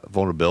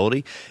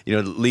vulnerability.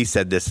 Lee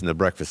said this in the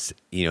breakfast.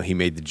 He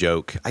made the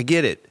joke, I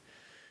get it.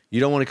 You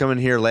don't want to come in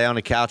here, lay on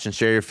a couch and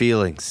share your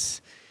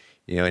feelings.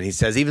 And he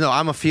says, even though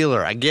I'm a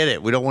feeler, I get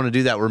it. We don't want to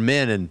do that. We're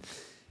men. And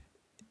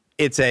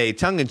it's a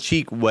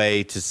tongue-in-cheek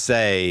way to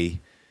say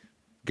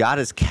God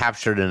has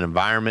captured an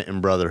environment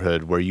in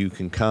Brotherhood where you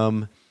can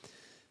come.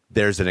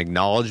 There's an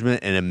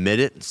acknowledgement and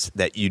admittance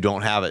that you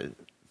don't have it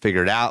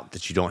figured out,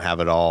 that you don't have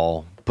it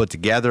all put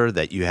together,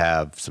 that you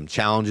have some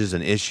challenges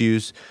and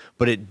issues,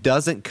 but it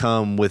doesn't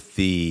come with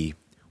the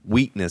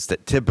weakness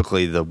that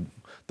typically the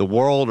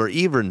world or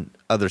even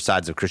other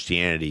sides of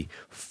Christianity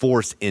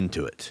force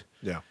into it.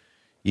 Yeah.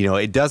 You know,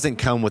 it doesn't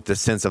come with the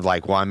sense of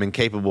like, well, I'm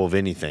incapable of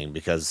anything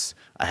because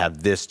I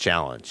have this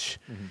challenge.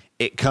 Mm-hmm.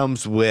 It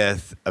comes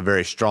with a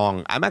very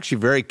strong, I'm actually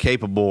very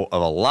capable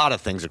of a lot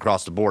of things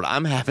across the board.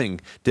 I'm having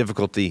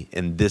difficulty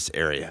in this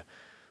area.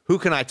 Who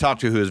can I talk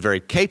to who is very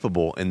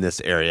capable in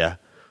this area,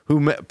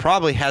 who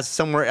probably has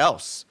somewhere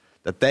else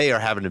that they are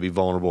having to be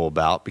vulnerable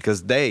about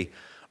because they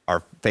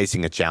are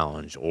facing a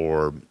challenge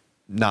or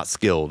not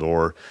skilled,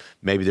 or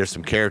maybe there's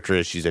some character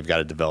issues they've got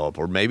to develop,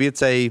 or maybe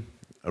it's a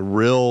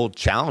real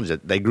challenge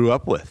that they grew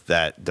up with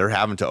that they're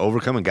having to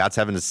overcome, and God's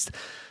having to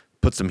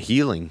put some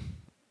healing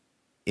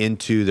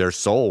into their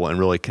soul and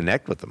really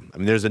connect with them. I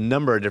mean, there's a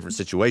number of different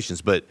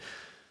situations, but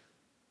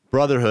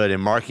Brotherhood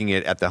and marking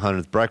it at the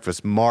 100th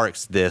breakfast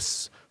marks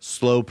this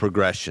slow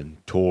progression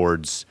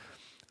towards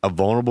a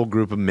vulnerable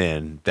group of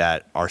men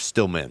that are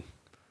still men,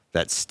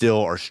 that still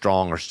are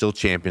strong, are still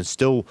champions,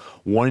 still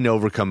wanting to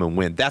overcome and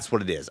win. That's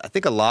what it is. I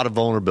think a lot of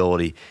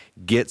vulnerability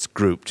gets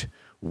grouped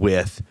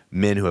with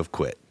men who have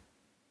quit.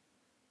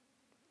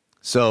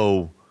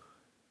 So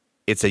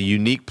it's a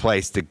unique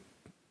place to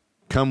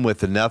come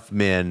with enough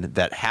men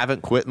that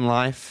haven't quit in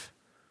life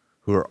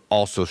who are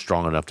also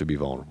strong enough to be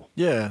vulnerable.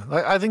 Yeah,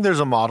 I think there's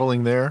a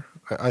modeling there.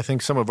 I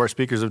think some of our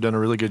speakers have done a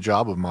really good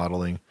job of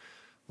modeling,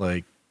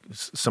 like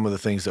some of the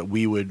things that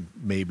we would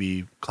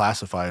maybe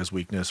classify as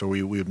weakness, or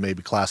we would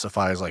maybe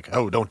classify as like,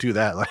 oh, don't do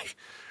that.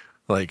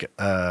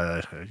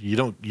 You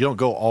don't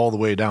go all the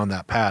way down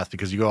that path,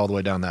 because you go all the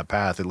way down that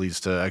path, it leads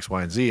to X,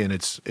 Y, and Z. And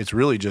it's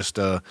really just,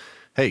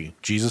 hey,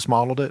 Jesus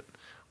modeled it.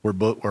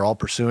 We're all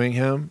pursuing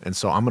him, and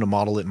so I'm going to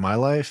model it in my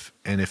life.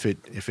 And if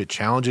it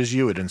challenges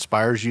you, it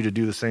inspires you to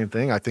do the same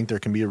thing, I think there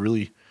can be a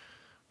really,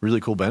 really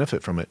cool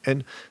benefit from it.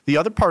 And the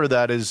other part of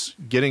that is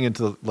getting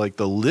into like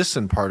the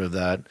listen part of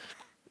that,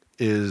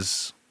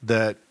 is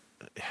that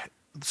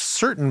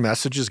certain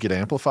messages get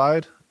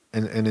amplified,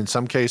 and in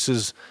some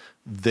cases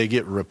they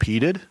get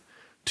repeated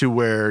to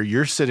where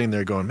you're sitting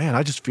there going, man,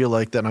 I just feel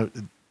like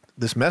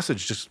this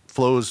message just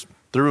flows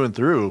through and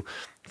through.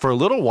 For a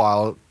little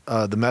while,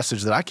 the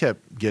message that I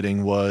kept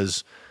getting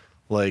was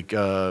like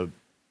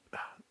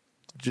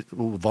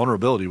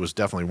vulnerability was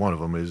definitely one of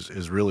them,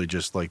 is really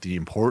just like the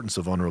importance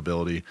of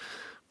vulnerability.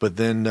 But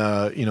then,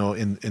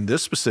 in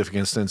this specific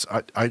instance,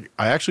 I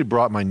actually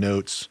brought my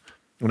notes.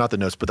 Well, not the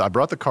notes, but I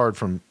brought the card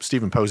from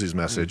Stephen Posey's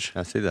message.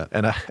 I see that.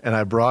 And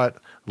I brought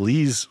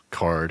Lee's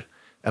card.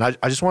 And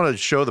I just want to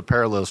show the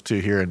parallels to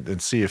here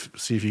and see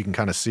if you can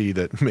kind of see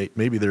that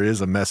maybe there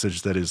is a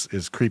message that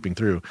is creeping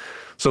through.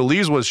 So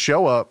Lee's was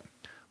show up,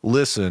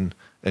 listen,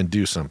 and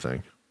do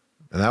something.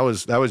 And that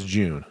was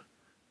June.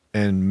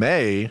 And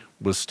May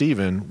was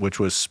Stephen, which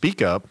was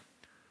speak up,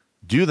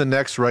 do the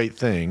next right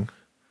thing,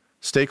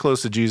 stay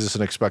close to Jesus,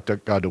 and expect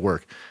God to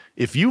work.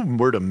 If you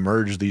were to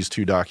merge these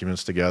two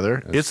documents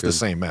together, it's the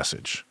same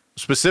message.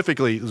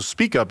 Specifically,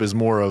 speak up is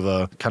more of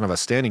a kind of a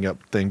standing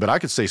up thing, but I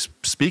could say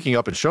speaking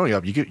up and showing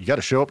up. You got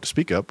to show up to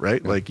speak up,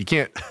 right? Like you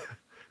can't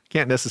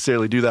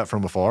necessarily do that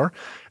from afar.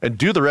 And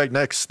do the right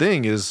next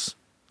thing is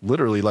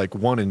literally like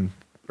 2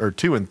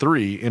 and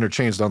 3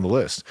 interchanged on the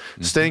list.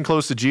 Mm-hmm. Staying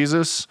close to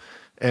Jesus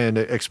and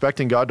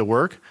expecting God to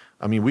work.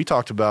 I mean, we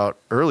talked about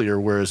earlier,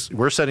 whereas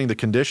we're setting the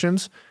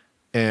conditions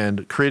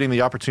and creating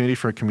the opportunity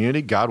for a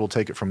community, God will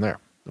take it from there.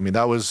 I mean,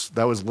 that was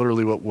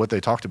literally what they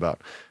talked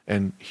about.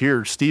 And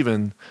here,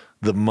 Stephen,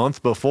 the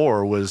month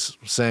before, was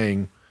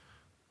saying,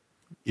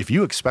 if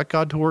you expect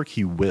God to work,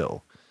 he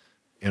will.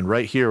 And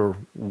right here,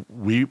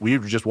 we were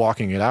just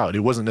walking it out. It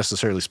wasn't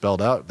necessarily spelled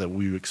out that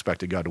we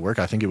expected God to work.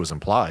 I think it was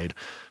implied.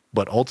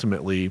 But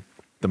ultimately,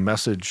 the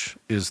message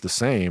is the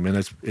same,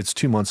 and it's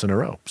 2 months in a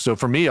row. So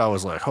for me, I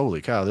was like,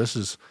 holy cow, this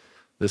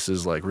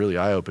is like really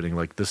eye-opening.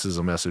 Like, this is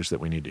a message that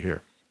we need to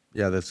hear.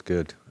 Yeah, that's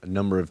good. A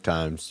number of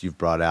times you've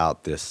brought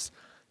out this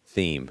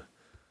theme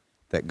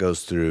that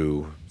goes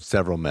through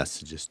several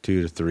messages,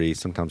 2 to 3,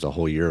 sometimes a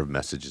whole year of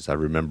messages. I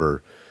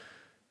remember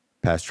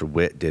Pastor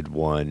Witt did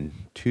one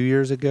 2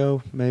 years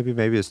ago, maybe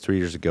it was 3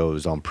 years ago. It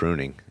was on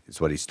pruning. It's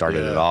what he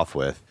started it off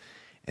with.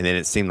 And then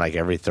it seemed like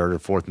every third or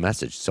fourth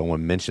message,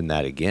 someone mentioned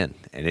that again.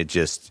 And it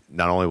just,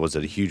 not only was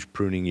it a huge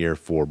pruning year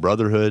for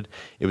Brotherhood,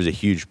 it was a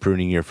huge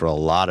pruning year for a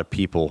lot of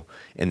people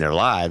in their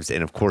lives.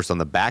 And of course, on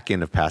the back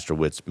end of Pastor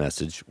Witt's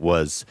message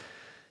was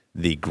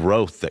the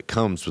growth that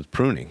comes with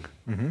pruning.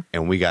 Mm-hmm.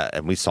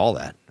 And we saw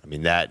that. I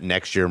mean, that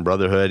next year in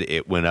Brotherhood,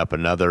 it went up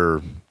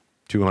another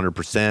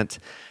 200%.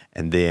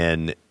 And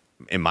then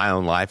in my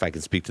own life, I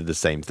can speak to the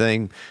same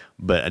thing,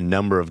 but a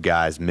number of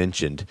guys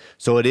mentioned.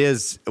 So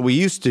we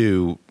used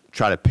to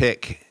try to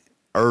pick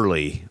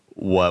early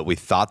what we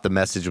thought the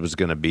message was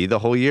going to be the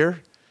whole year.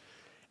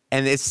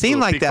 And it seemed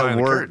like that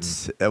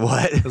worked.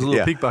 What? There's a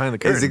little peek behind the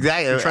curtain. It's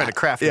exactly. You're trying to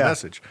craft the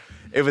message.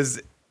 It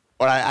was,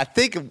 well, I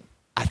think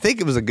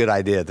it was a good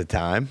idea at the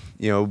time,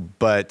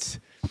 but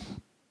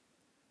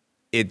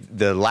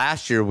the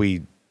last year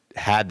we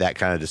had that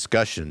kind of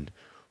discussion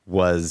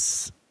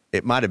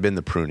it might have been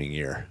the pruning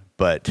year,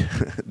 but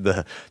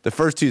the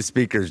first two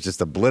speakers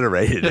just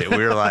obliterated it. We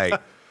were like,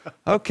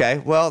 okay,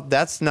 well,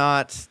 that's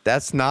not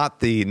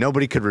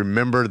nobody could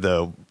remember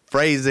the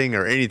phrasing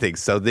or anything.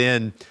 So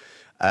then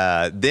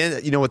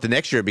you know what? The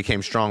next year it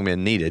became Strong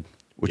Men Needed,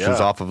 which was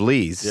off of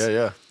Lee's.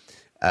 Yeah.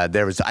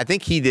 I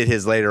think he did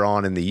his later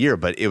on in the year,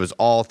 but it was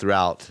all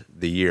throughout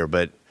the year.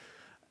 But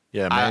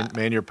yeah,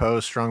 man your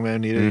post, Strong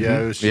Man Needed.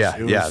 Mm-hmm. Yeah,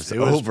 it was just, it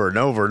was over and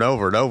over and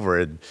over and over.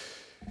 And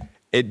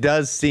it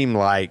does seem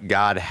like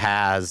God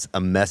has a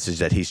message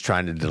that he's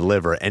trying to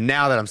deliver. And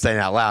now that I'm saying it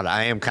out loud,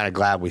 I am kind of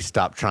glad we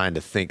stopped trying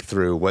to think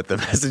through what the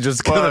message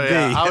was going to be.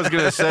 I was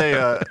going to say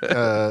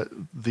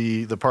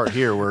the part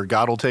here where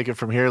God will take it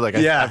from here. Like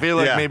I feel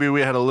like maybe we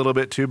had a little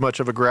bit too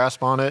much of a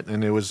grasp on it,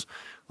 and it was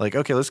like,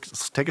 okay,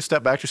 let's take a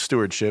step back to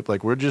stewardship.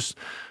 Like we're just,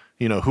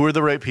 who are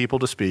the right people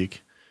to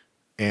speak?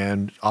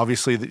 And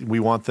obviously, we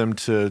want them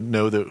to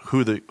know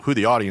who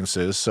the audience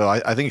is. So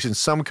I think in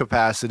some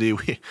capacity,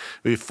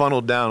 we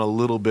funneled down a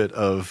little bit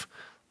of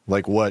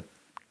like what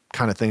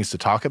kind of things to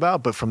talk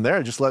about. But from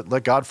there, just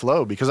let God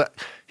flow. Because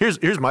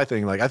here's my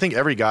thing. Like I think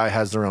every guy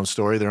has their own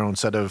story, their own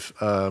set of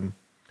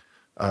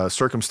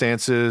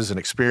circumstances and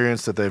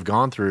experience that they've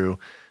gone through.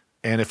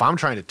 And if I'm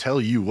trying to tell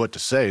you what to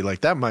say,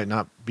 like that might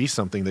not be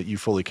something that you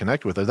fully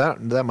connect with, or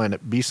that might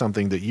not be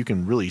something that you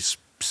can really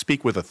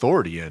speak with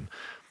authority in.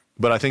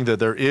 But I think that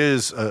there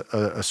is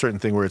a certain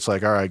thing where it's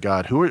like, all right,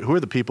 God, who are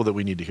the people that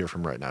we need to hear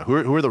from right now?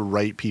 Who are the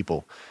right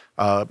people?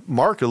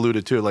 Mark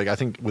alluded to it. Like I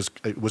think was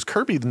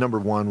Kirby the number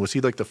one? Was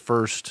he like the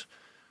first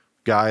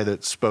guy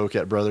that spoke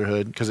at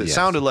Brotherhood? Because it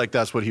sounded like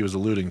that's what he was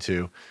alluding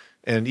to.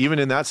 And even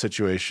in that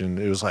situation,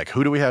 it was like,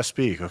 who do we have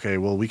speak? Okay,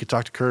 well, we could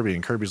talk to Kirby,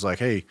 and Kirby's like,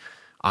 hey,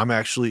 I've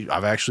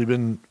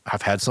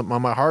had something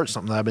on my heart,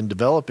 something that I've been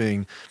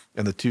developing,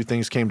 and the two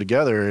things came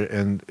together,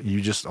 and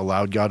you just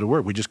allowed God to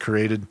work. We just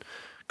created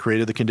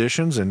the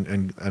conditions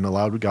and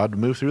allowed God to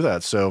move through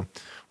that. So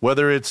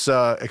whether it's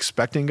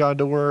expecting God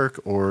to work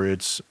or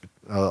it's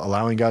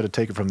allowing God to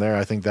take it from there,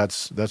 I think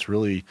that's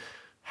really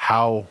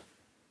how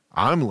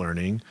I'm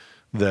learning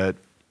that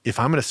if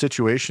I'm in a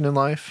situation in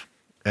life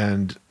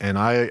and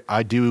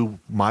I do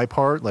my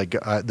part, like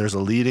there's a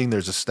leading,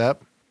 there's a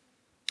step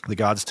that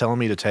God's telling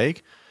me to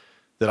take,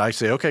 that I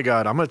say, okay,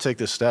 God, I'm going to take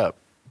this step,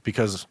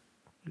 because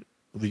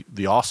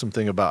the awesome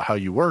thing about how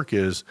you work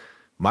is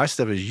my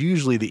step is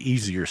usually the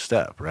easier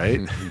step,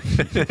 right?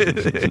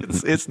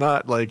 It's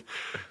not like,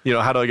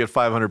 how do I get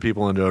 500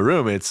 people into a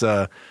room? It's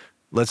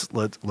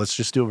let's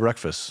just do a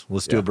breakfast.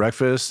 Let's do a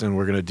breakfast, and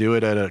we're going to do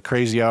it at a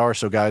crazy hour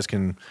so guys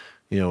can,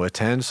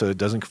 attend, so it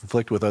doesn't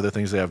conflict with other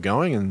things they have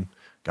going. And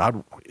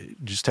God,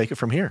 just take it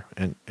from here,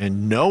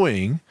 and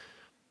knowing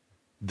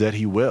that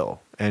He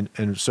will.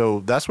 And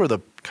so that's where the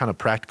kind of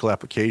practical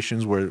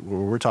applications where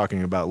we're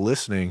talking about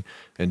listening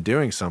and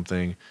doing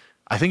something.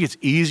 I think it's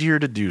easier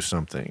to do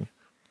something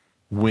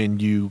when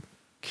you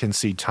can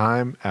see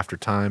time after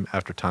time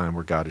after time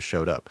where God has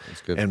showed up.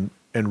 That's good.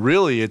 And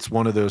really, it's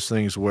one of those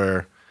things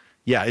where,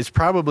 it's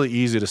probably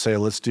easy to say,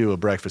 let's do a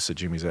breakfast at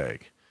Jimmy's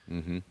Egg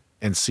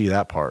and see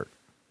that part.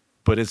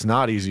 But it's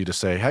not easy to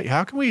say, hey,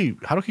 how can we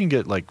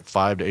get like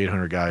 500 to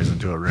 800 guys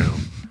into a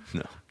room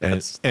No,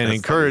 and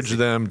encourage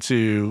them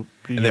to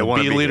be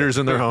leaders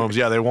in their homes?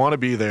 Yeah, they want to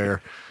be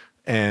there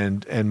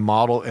and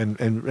model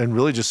and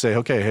really just say,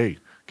 okay, hey,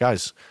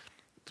 guys,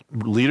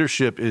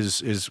 leadership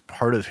is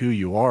part of who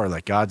you are.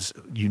 Like God's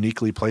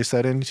uniquely placed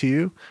that into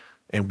you,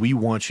 and we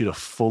want you to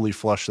fully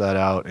flush that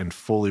out and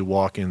fully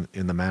walk in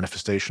the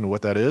manifestation of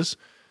what that is.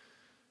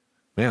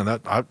 Man,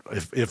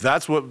 if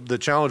that's what the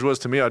challenge was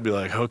to me, I'd be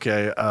like,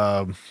 okay,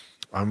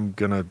 I'm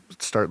gonna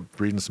start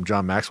reading some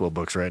John Maxwell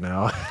books right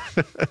now.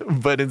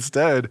 But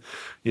instead,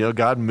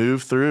 God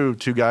moved through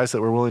two guys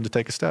that were willing to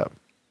take a step.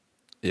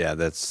 Yeah,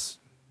 that's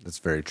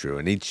very true.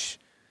 And each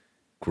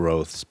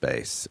growth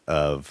space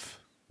of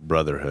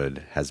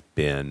Brotherhood has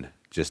been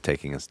just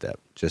taking a step.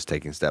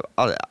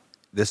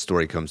 This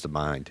story comes to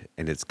mind,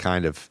 and it's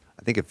kind of,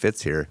 I think it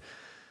fits here.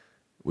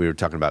 We were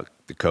talking about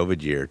the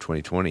COVID year,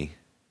 2020.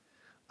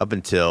 Up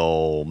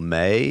until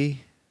May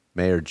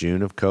or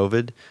June of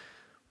COVID,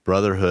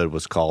 Brotherhood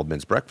was called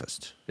Men's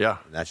Breakfast. Yeah.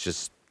 And that's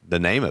just the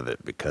name of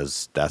it,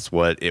 because that's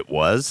what it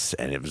was,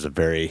 and it was a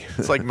very...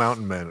 It's like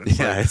Mountain Men.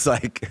 It's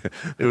like...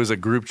 It was a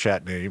group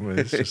chat name.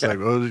 It's just like,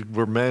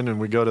 we're men and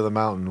we go to the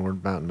mountain. We're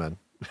mountain men.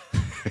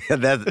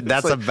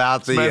 That's like,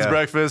 about the men's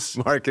breakfast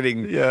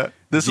marketing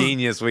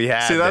genius we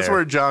had. See, that's there.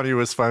 where Johnny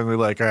was finally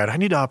like, all right, I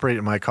need to operate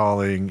in my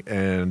calling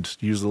and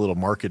use a little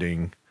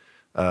marketing,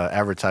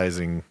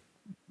 advertising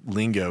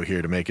lingo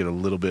here to make it a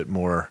little bit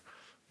more,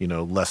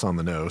 less on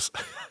the nose.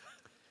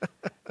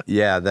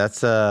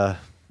 That's I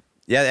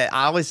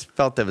always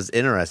felt that was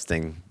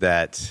interesting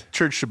that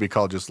church should be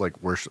called just like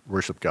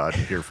worship God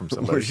and hear from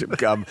somebody. Worship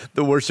God,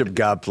 the worship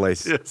God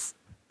place. Yes.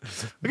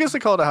 I guess they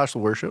call it a house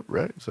of worship,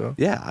 right? So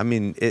yeah, I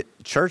mean,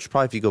 church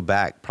probably, if you go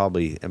back, I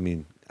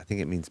think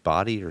it means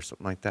body or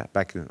something like that.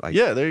 Back in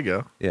there you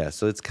go. Yeah,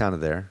 so it's kind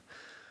of there.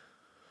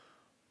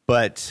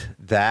 But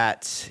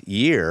that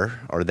year,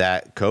 or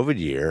that COVID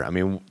year, I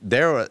mean,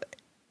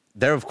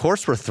 there, of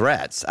course, were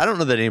threats. I don't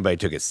know that anybody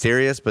took it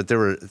serious, but there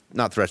were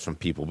not threats from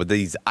people, but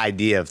these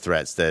idea of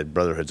threats that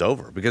Brotherhood's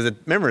over. Because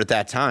remember, at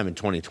that time in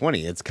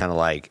 2020, it's kind of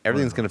like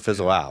everything's going to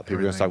fizzle out. People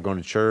are going to stop going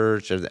to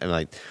church, and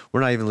like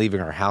we're not even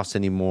leaving our house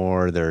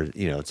anymore.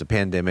 It's a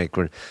pandemic.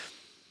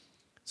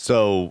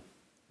 So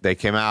they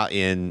came out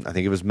in, I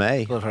think it was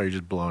May. I love how you're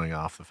just blowing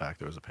off the fact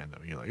there was a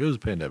pandemic. You're like, it was a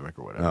pandemic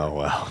or whatever. Oh,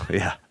 well,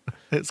 yeah.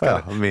 It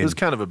was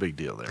kind of a big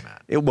deal there,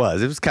 Matt. It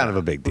was kind of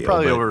a big deal. We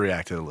probably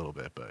overreacted a little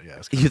bit, but yeah.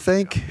 It's you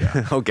think?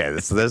 Yeah. Okay,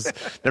 so there's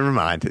never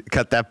mind.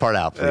 Cut that part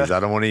out, please. I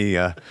don't want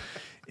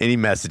any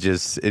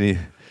messages,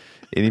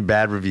 any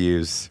bad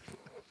reviews.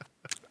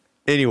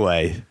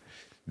 Anyway,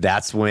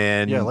 that's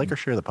when. Yeah, like or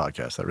share the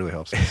podcast. That really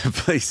helps.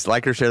 Please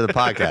like or share the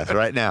podcast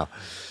right now.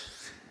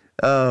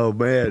 Oh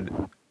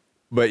man.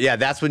 But yeah,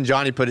 that's when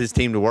Johnny put his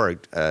team to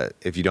work.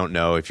 If you don't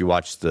know, if you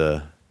watch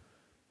the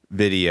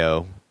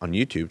video on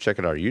YouTube, check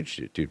out our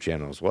YouTube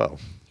channel as well.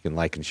 You can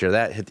like and share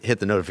that. Hit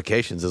the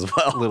notifications as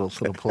well. Little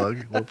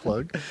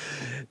plug.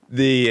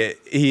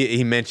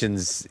 He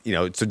mentions,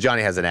 so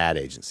Johnny has an ad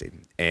agency,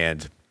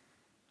 and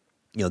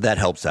that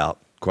helps out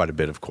quite a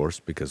bit, of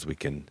course, because we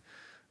can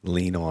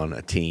lean on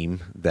a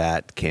team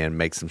that can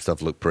make some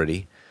stuff look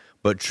pretty.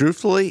 But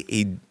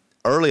truthfully,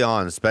 early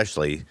on,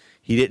 especially,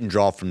 he didn't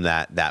draw from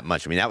that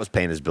much. I mean, that was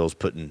paying his bills,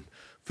 putting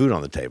food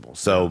on the table.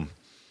 So,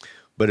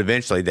 but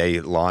eventually they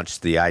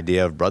launched the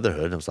idea of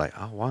Brotherhood. I was like,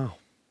 oh wow,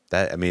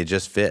 it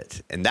just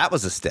fit, and that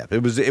was a step.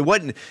 It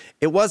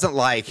wasn't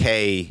like,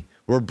 hey,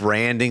 we're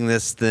branding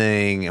this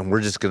thing and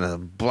we're just gonna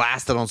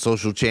blast it on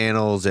social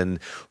channels and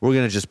we're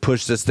gonna just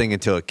push this thing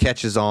until it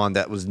catches on.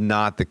 That was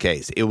not the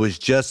case. It was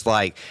just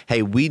like,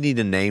 hey, we need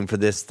a name for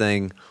this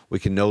thing. We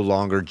can no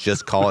longer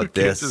just call it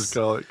this. Just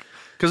call it.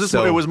 Because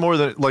it was more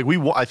than like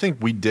I think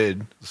we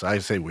did. So I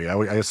say we.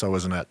 I guess I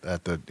wasn't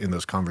in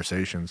those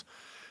conversations,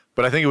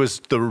 but I think it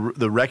was the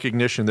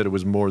recognition that it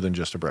was more than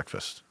just a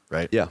breakfast,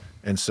 right? Yeah.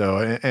 And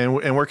so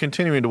and we're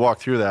continuing to walk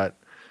through that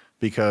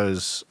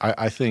because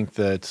I think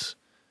that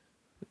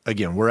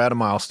again we're at a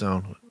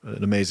milestone,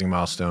 an amazing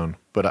milestone.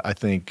 But I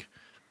think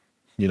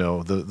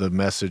the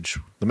message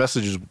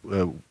is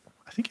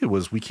I think it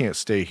was we can't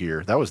stay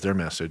here. That was their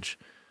message.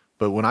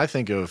 But when I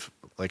think of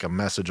like a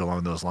message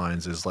along those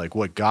lines is like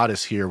what got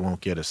us here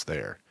won't get us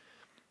there.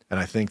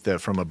 And I think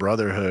that from a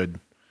brotherhood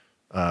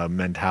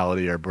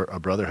mentality or a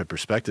brotherhood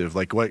perspective,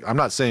 like I'm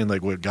not saying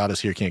like what got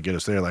us here can't get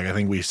us there. Like I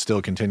think we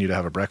still continue to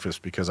have a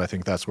breakfast because I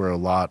think that's where a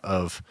lot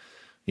of,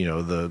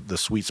 the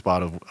sweet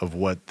spot of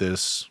what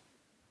this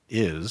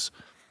is.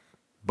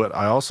 But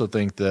I also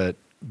think that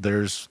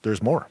there's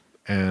more.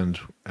 And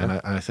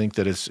I think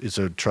that it's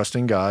a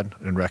trusting God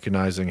and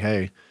recognizing,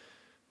 hey,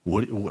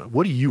 what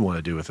do you want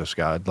to do with this,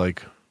 God?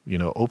 Like,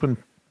 open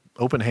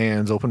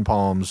hands, open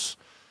palms.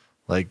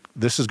 Like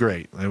this is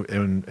great,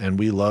 and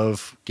we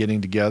love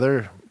getting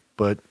together.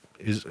 But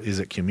is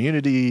it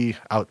community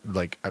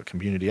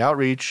community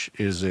outreach?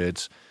 Is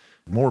it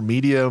more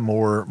media,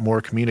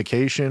 more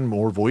communication,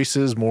 more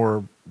voices,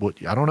 more what?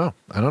 I don't know,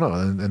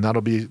 and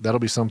that'll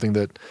be something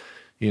that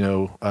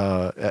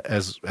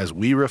as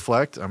we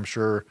reflect, I'm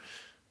sure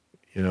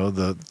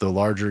the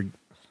larger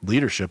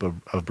leadership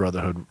of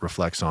Brotherhood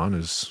reflects on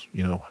is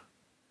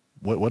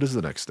what is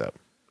the next step.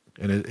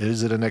 And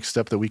is it a next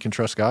step that we can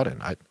trust God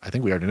in? I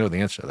think we already know the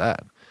answer to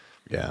that.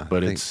 Yeah.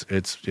 But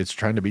it's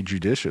trying to be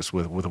judicious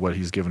with what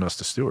he's given us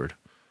to steward.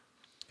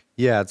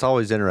 Yeah, it's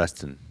always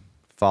interesting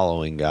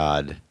following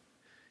God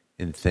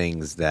in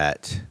things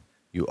that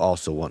you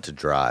also want to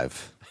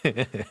drive.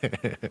 Yeah.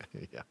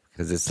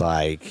 Because it's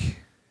like,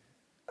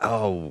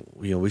 oh,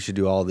 we should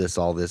do all this,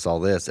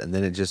 and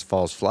then it just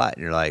falls flat,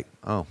 and you're like,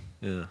 oh,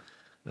 yeah.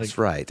 That's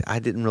right. I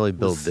didn't really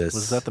build this.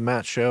 Was that the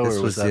Matt show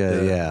or was that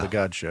the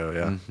God show?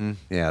 Yeah. Mm-hmm.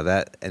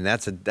 Yeah,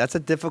 that's a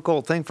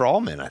difficult thing for all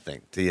men, I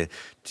think,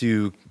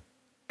 to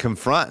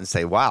confront and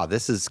say, wow,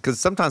 this is, because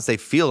sometimes they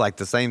feel like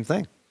the same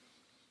thing.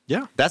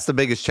 Yeah. That's the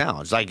biggest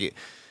challenge. Like,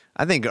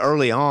 I think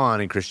early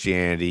on in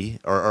Christianity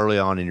or early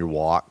on in your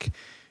walk,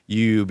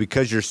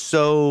 because you're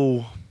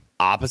so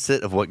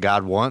opposite of what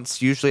God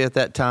wants, usually at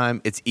that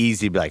time, it's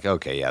easy to be like,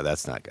 okay, yeah,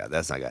 that's not God.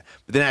 But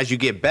then as you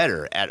get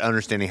better at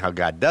understanding how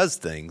God does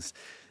things,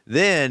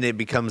 then it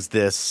becomes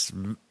this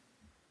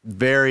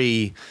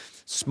very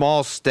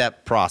small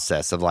step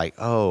process of like,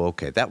 oh,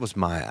 okay, that was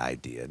my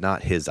idea,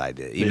 not his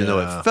idea, even though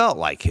it felt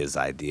like his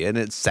idea and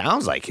it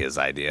sounds like his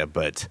idea,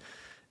 but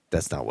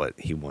that's not what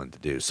he wanted to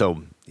do.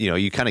 So,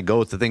 you kind of go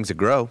with the things that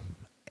grow,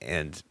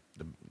 and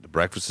the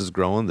breakfast is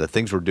growing. The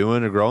things we're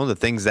doing are growing. The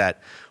things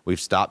that we've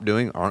stopped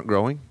doing aren't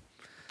growing.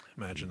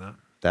 Imagine that.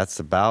 That's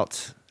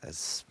about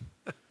as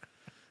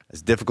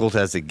difficult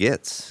as it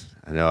gets.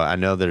 I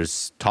know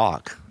there's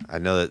talk. I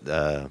know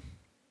that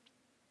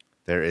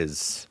there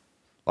is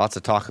lots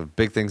of talk of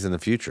big things in the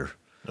future.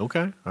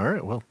 Okay. All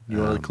right. Well, you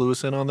want to clue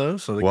us in on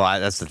those?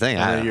 That's the thing.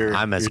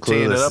 I'm as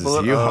clueless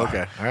as you are.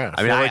 Okay. All right.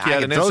 I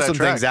can throw some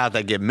things out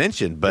that get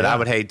mentioned, but I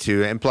would hate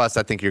to. And plus,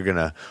 I think you're going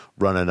to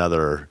run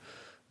another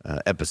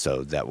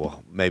episode that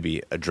will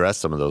maybe address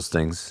some of those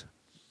things.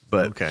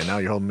 But okay, now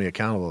you're holding me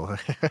accountable.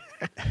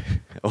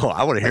 oh,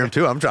 I want to hear them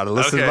too. I'm trying to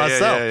listen to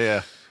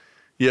myself.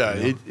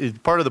 Yeah.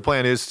 Part of the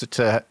plan is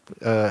to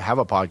have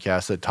a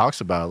podcast that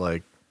talks about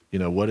like, you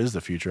know, what is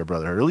the future of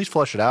Brotherhood, or at least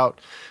flush it out,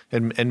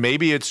 and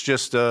maybe it's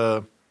just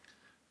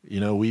you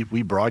know, we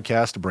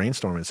broadcast a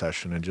brainstorming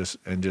session and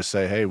just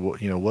say, hey, you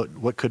know,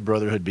 what could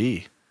Brotherhood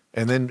be,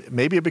 and then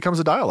maybe it becomes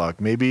a dialogue.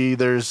 Maybe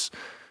there's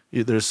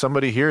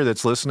somebody here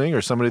that's listening,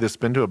 or somebody that's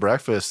been to a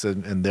breakfast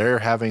and they're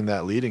having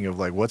that leading of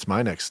like, what's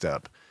my next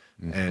step.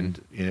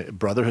 And you know,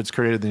 Brotherhood's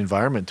created the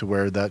environment to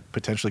where that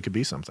potentially could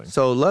be something.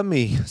 So let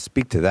me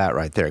speak to that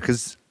right there,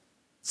 because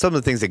some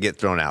of the things that get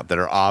thrown out that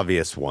are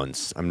obvious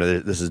ones, I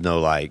mean, this is no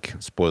like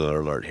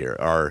spoiler alert here,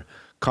 are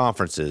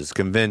conferences,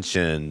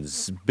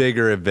 conventions,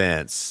 bigger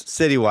events,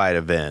 citywide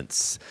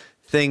events,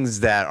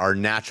 things that are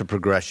natural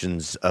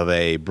progressions of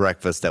a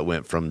breakfast that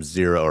went from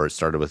 0, or it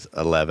started with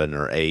 11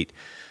 or 8,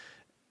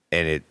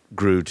 and it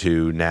grew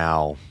to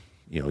now,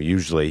 you know,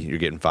 usually you're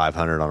getting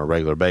 500 on a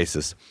regular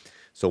basis.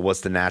 So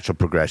what's the natural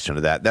progression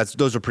of that?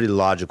 Those are pretty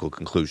logical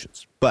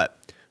conclusions. But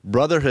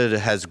Brotherhood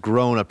has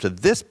grown up to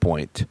this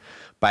point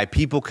by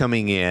people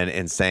coming in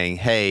and saying,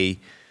 hey,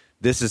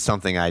 this is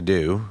something I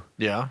do.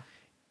 Yeah.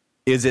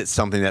 Is it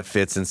something that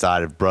fits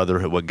inside of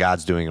Brotherhood, what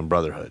God's doing in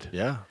Brotherhood?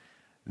 Yeah.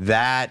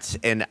 That,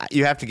 and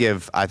you have to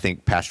give, I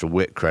think, Pastor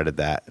Witt credit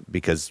that,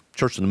 because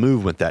Church on the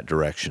Move went that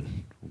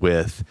direction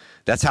with,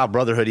 that's how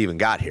Brotherhood even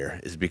got here,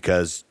 is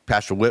because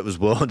Pastor Witt was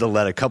willing to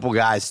let a couple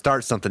guys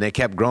start something. They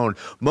kept growing.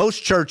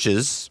 Most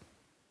churches,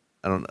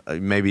 I don't know,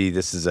 maybe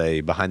this is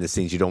a behind the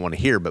scenes you don't want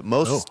to hear, but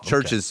most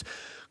churches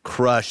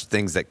crush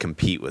things that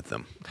compete with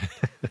them.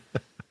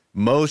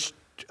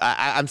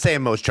 I'm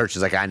saying most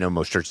churches, like I know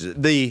most churches.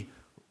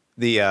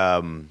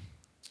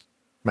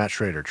 Matt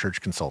Schrader,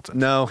 church consultant.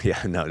 No,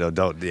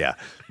 don't. Yeah,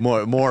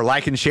 more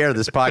like and share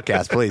this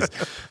podcast,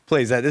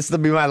 please. This will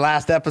be my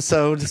last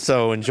episode,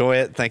 so enjoy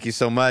it. Thank you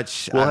so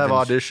much. We'll have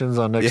auditions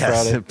on next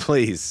Friday.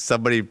 Please,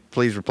 somebody,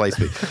 please replace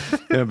me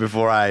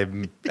before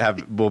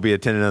we'll be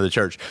attending another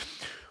church.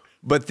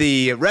 But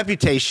the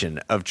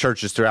reputation of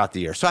churches throughout the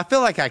year. So I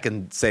feel like I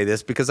can say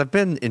this because I've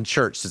been in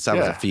church since I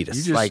was a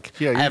fetus. I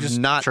have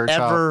not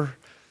ever.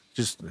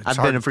 I've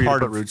been for you to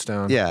put roots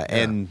down. Yeah,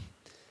 and.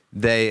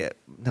 Do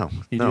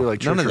like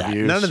church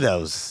reviews. None of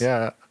those.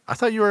 Yeah, I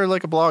thought you were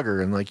like a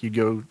blogger and like you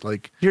go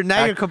like you're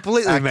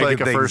completely act making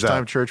like a things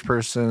first-time up. Church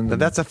person.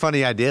 That's a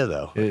funny idea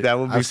though. That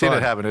would be I've seen fun.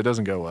 it happen. It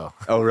doesn't go well.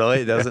 Oh really?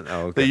 It doesn't.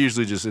 Oh, okay. They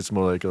usually it's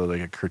more like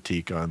a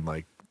critique on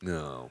like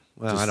no.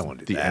 Well, I don't want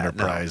to do the that.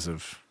 enterprise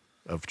of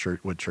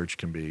church, what church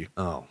can be.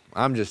 Oh,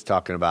 I'm just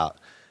talking about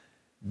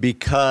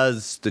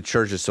because the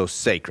church is so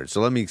sacred. So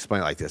let me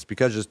explain it like this: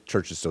 because the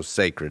church is so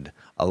sacred,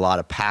 a lot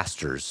of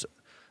pastors,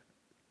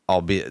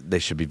 albeit they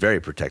should be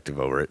very protective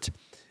over it,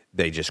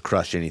 they just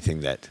crush anything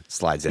that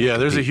slides in. Yeah,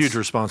 there's a huge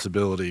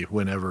responsibility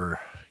whenever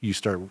you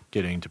start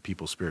getting to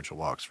people's spiritual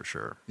walks, for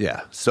sure.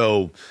 Yeah.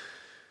 So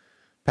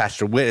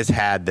Pastor Witt has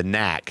had the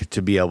knack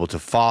to be able to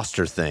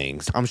foster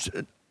things.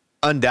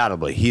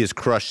 Undoubtedly, he has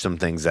crushed some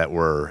things that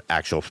were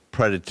actual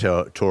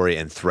predatory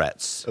and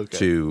threats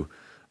to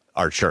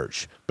our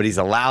church. But he's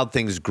allowed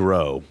things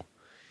grow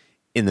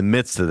in the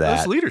midst of that.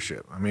 That's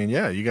leadership. I mean,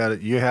 yeah,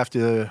 you have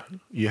to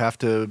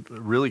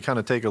really kind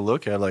of take a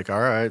look at like,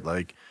 all right,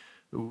 like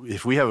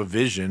if we have a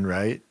vision,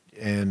 right?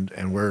 And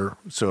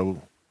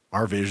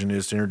our vision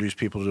is to introduce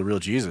people to the real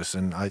Jesus.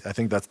 And I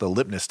think that's the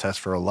litmus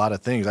test for a lot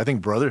of things. I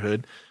think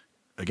Brotherhood,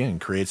 again,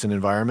 creates an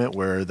environment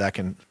where that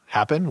can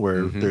happen,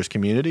 where there's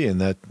community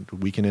and that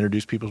we can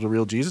introduce people to the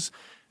real Jesus.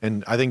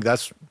 And I think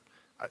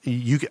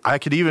I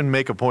could even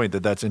make a point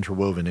that that's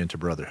interwoven into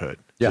Brotherhood.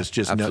 Yeah,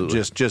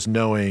 just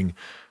knowing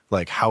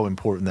like how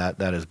important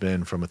that has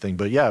been from a thing.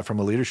 But yeah, from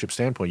a leadership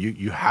standpoint,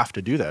 you have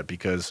to do that,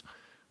 because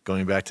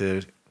going back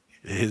to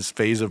his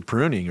phase of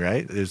pruning,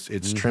 right?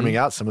 It's trimming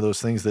out some of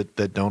those things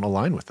that don't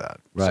align with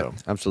that. Right. So,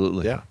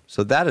 absolutely. Yeah.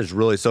 So that is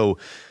really,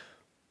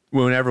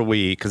 whenever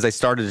because they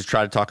started to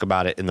try to talk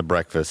about it in the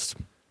breakfast,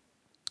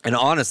 and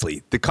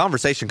honestly, the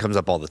conversation comes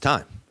up all the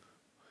time.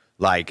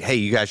 Like, hey,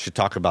 you guys should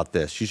talk about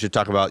this. You should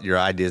talk about your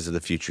ideas of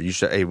the future.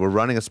 Hey, we're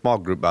running a small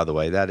group, by the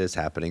way. That is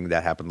happening.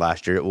 That happened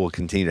last year. It will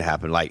continue to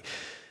happen.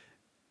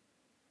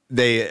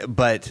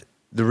 But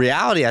the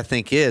reality, I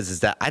think, is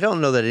that I don't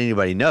know that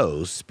anybody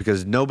knows,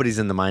 because nobody's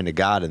in the mind of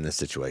God in this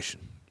situation.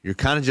 You're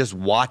kind of just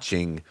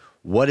watching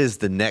what is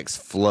the next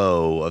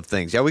flow of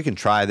things. Yeah, we can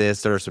try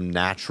this. There are some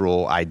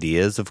natural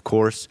ideas, of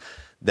course,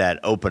 that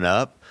open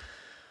up.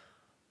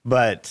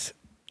 But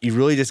you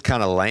really just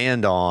kind of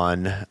land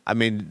on,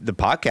 the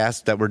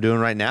podcast that we're doing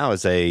right now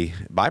is a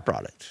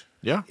byproduct.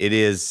 Yeah. It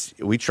is.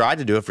 We tried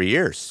to do it for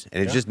years,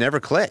 and it just never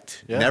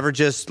clicked. Yeah. Never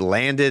just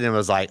landed and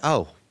was like,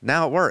 oh,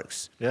 now it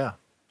works. Yeah.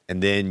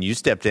 And then you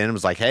stepped in and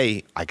was like,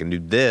 hey, I can do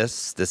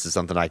this. This is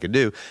something I can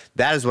do.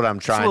 That is what I'm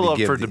trying to give. It's a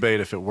little up for debate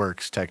if it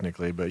works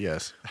technically, but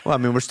yes. Well,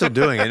 we're still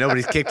doing it.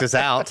 Nobody's kicked us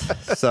out.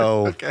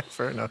 So, okay,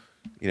 fair enough.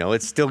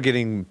 It's still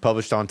getting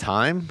published on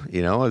time,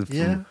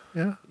 Yeah.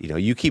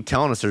 You keep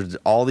telling us there's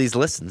all these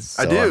listens.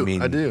 So,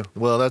 I do.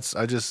 Well, it's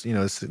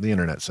the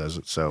internet says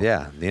it. So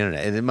yeah, the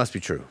internet, and it must be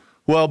true.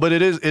 Well, but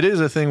it is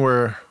a thing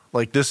where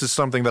like this is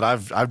something that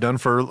I've done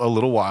for a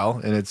little while,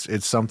 and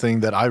it's something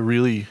that I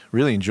really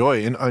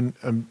enjoy,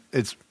 and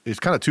it's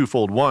kind of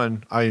twofold.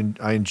 One, I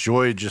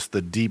enjoy just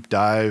the deep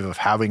dive of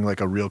having like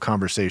a real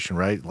conversation,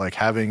 right? Like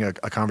having a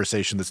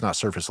conversation that's not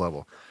surface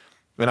level.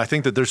 And I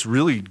think that there's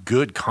really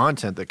good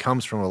content that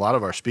comes from a lot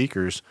of our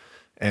speakers,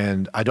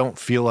 and I don't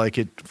feel like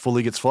it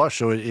fully gets flushed.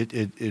 So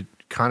it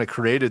kind of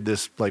created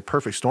this like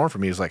perfect storm for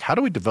me. Is like, how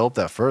do we develop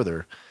that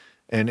further?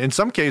 And in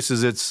some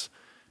cases, it's,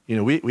 you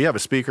know, we have a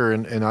speaker,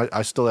 and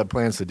I still have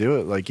plans to do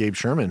it, like Gabe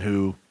Sherman,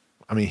 who,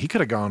 I mean, he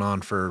could have gone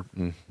on for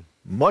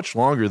much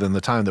longer than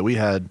the time that we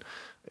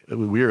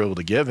were able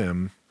to give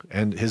him,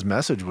 and his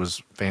message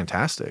was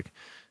fantastic.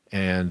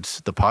 And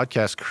the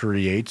podcast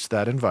creates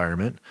that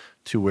environment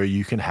to where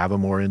you can have a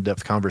more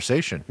in-depth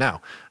conversation.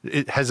 Now,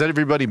 has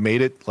everybody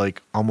made it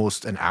like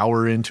almost an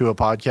hour into a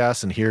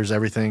podcast and hears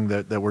everything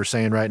that we're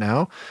saying right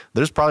now?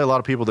 There's probably a lot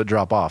of people that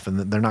drop off, and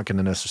they're not going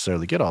to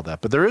necessarily get all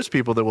that. But there is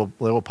people that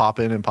will pop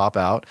in and pop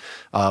out,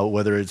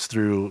 whether it's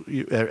through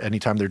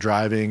anytime they're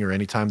driving or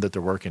anytime that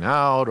they're working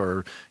out,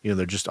 or, you know,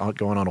 they're just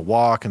going on a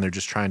walk and they're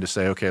just trying to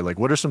say, okay, like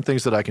what are some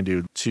things that I can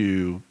do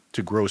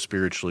to grow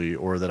spiritually,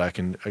 or that I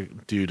can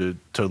do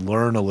to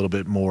learn a little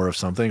bit more of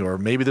something, or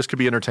maybe this could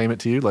be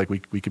entertainment to you. Like we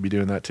could be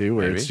doing that too,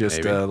 where it's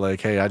just like,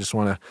 hey, I just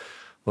want to,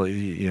 well,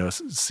 you know,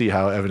 see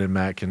how Evan and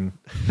Matt can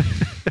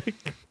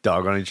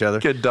Dog on each other.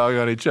 Get dog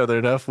on each other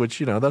enough, which,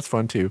 you know, that's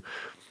fun too.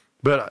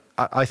 But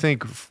I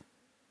think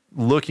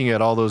looking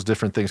at all those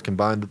different things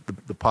combined,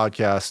 the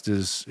podcast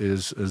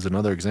is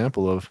another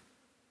example of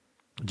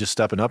just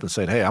stepping up and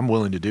saying, hey, I'm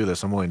willing to do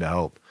this. I'm willing to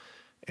help.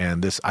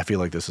 And I feel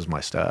like this is my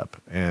step,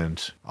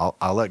 and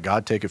I'll let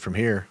God take it from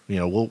here. You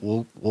know,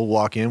 we'll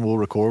walk in, we'll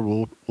record,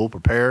 we'll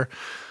prepare,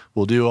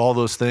 we'll do all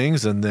those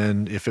things, and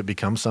then if it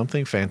becomes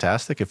something,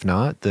 fantastic. If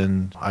not,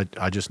 then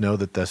I just know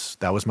that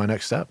that was my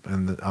next step,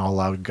 and I'll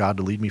allow God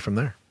to lead me from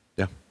there.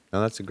 Yeah,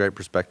 no, that's a great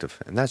perspective,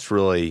 and that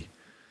really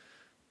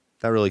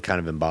kind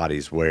of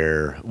embodies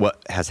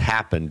what has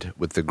happened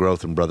with the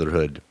growth in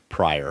Brotherhood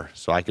prior.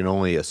 So I can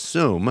only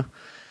assume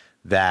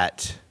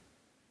that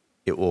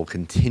it will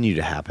continue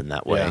to happen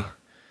that way. Yeah.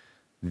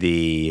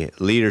 The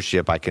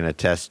leadership, I can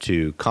attest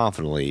to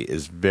confidently,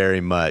 is very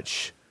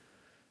much,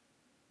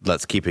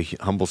 let's keep a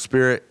humble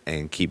spirit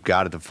and keep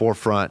God at the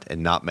forefront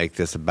and not make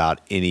this about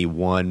any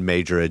one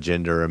major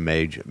agenda or a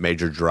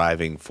major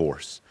driving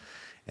force.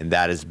 And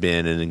that has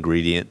been an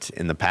ingredient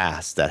in the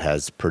past that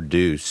has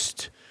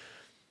produced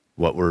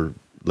what we're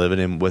living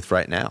in with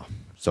right now.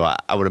 So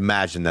I would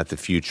imagine that the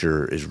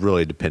future is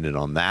really dependent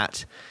on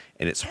that.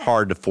 And it's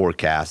hard to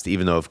forecast,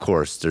 even though, of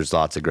course, there's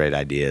lots of great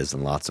ideas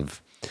and lots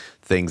of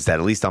things that,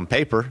 at least on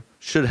paper,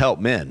 should help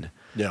men.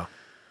 Yeah.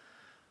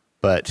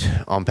 But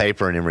on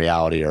paper and in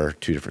reality are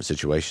two different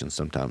situations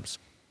sometimes.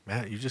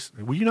 Matt,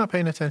 were you not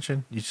paying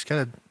attention? You just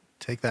got to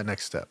take that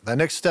next step. That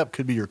next step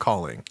could be your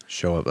calling.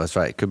 Show up. That's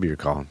right. It could be your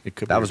calling.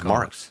 That was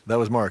Mark's. That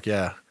was Mark,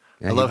 yeah.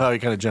 I love how he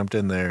kind of jumped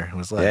in there and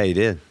was like, yeah, he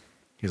did.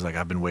 He's like,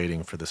 I've been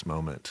waiting for this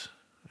moment.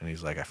 And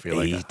he's like, I feel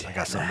like I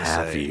got something to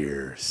say. 8.5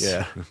 years.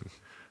 Yeah.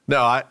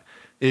 No,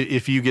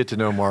 if you get to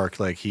know Mark,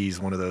 like he's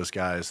one of those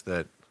guys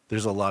that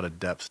there's a lot of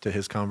depth to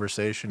his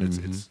conversation.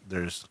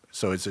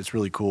 It's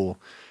really cool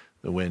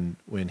when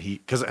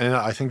he, and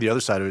I think the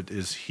other side of it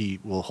is he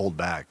will hold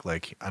back.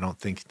 Like I don't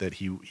think that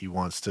he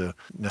wants to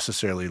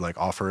necessarily like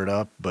offer it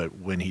up, but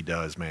when he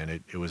does, man,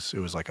 it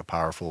was like a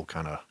powerful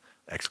kind of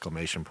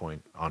exclamation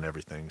point on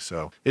everything.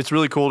 So it's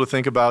really cool to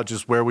think about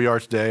just where we are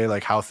today,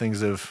 like how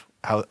things have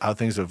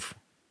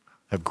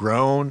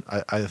grown.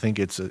 I think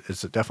it's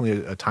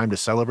definitely a time to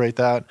celebrate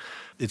that.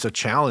 It's a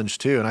challenge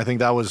too. And I think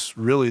that was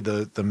really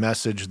the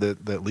message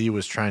that Lee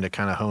was trying to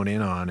kind of hone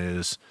in on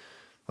is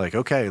like,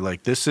 okay,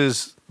 like this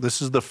is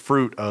the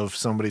fruit of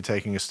somebody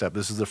taking a step.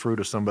 This is the fruit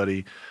of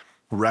somebody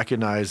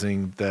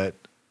recognizing that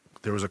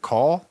there was a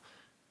call,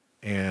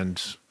 and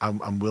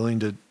I'm willing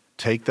to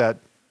take that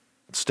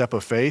step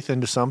of faith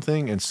into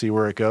something and see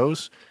where it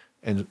goes.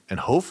 And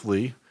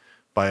hopefully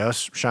by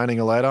us shining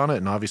a light on it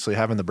and obviously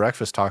having the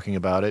breakfast talking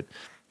about it,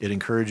 it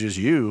encourages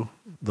you,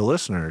 the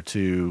listener,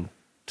 to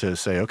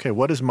say, okay,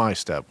 what is my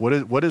step?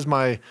 What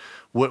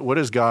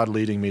is God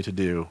leading me to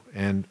do?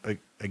 And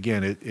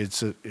again,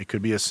 it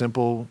could be a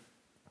simple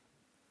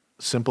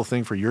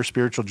thing for your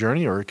spiritual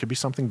journey, or it could be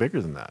something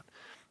bigger than that.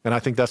 And I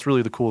think that's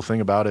really the cool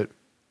thing about it,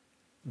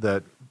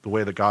 that the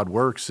way that God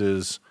works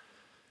is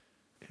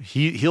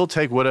he'll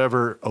take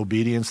whatever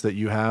obedience that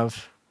you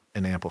have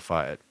and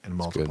amplify it and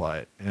multiply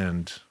it.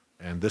 And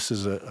this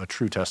is a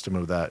true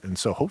testament of that. And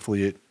so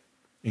hopefully it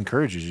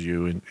encourages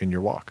you in your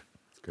walk.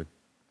 That's good.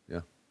 Yeah,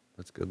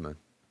 that's good, man.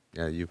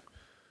 Yeah,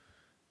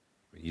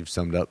 you've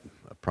summed up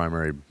a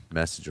primary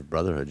message of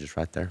Brotherhood just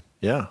right there.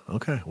 Yeah,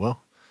 okay.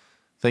 Well,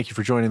 thank you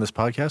for joining this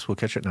podcast. We'll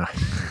catch you at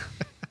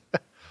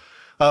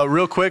 9.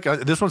 Real quick,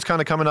 this one's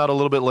kind of coming out a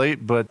little bit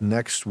late, but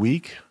next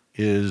week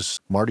is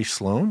Marty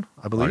Sloan,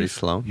 I believe. Marty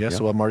Sloan. Yes,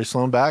 we'll have Marty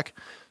Sloan back.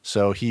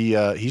 So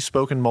he's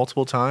spoken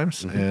multiple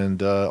times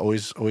and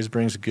always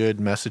brings a good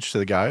message to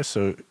the guys.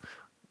 So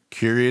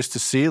curious to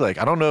see, like,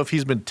 I don't know if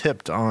he's been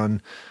tipped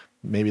on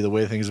maybe the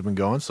way things have been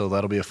going. So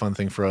that'll be a fun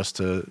thing for us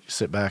to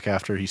sit back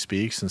after he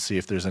speaks and see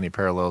if there's any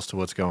parallels to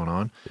what's going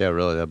on. Yeah,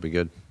 really, that'd be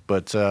good.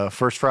 But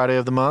first Friday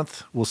of the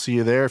month, we'll see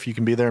you there if you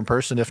can be there in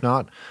person. If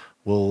not,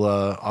 we'll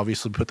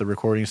obviously put the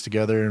recordings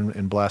together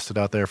and blast it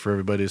out there for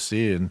everybody to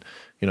see. And,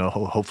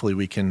 hopefully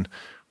we can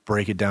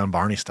break it down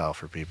Barney style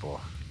for people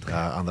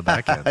on the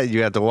back end.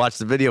 You have to watch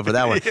the video for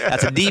that one. Yeah.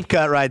 That's a deep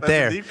cut right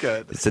there. A deep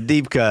cut. It's a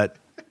deep cut.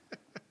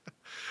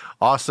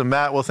 Awesome,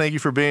 Matt. Well, thank you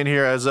for being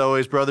here. As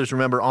always, brothers,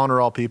 remember, honor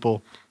all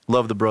people,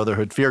 love the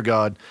brotherhood, fear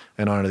God,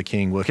 and honor the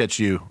King. We'll catch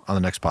you on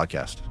the next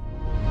podcast.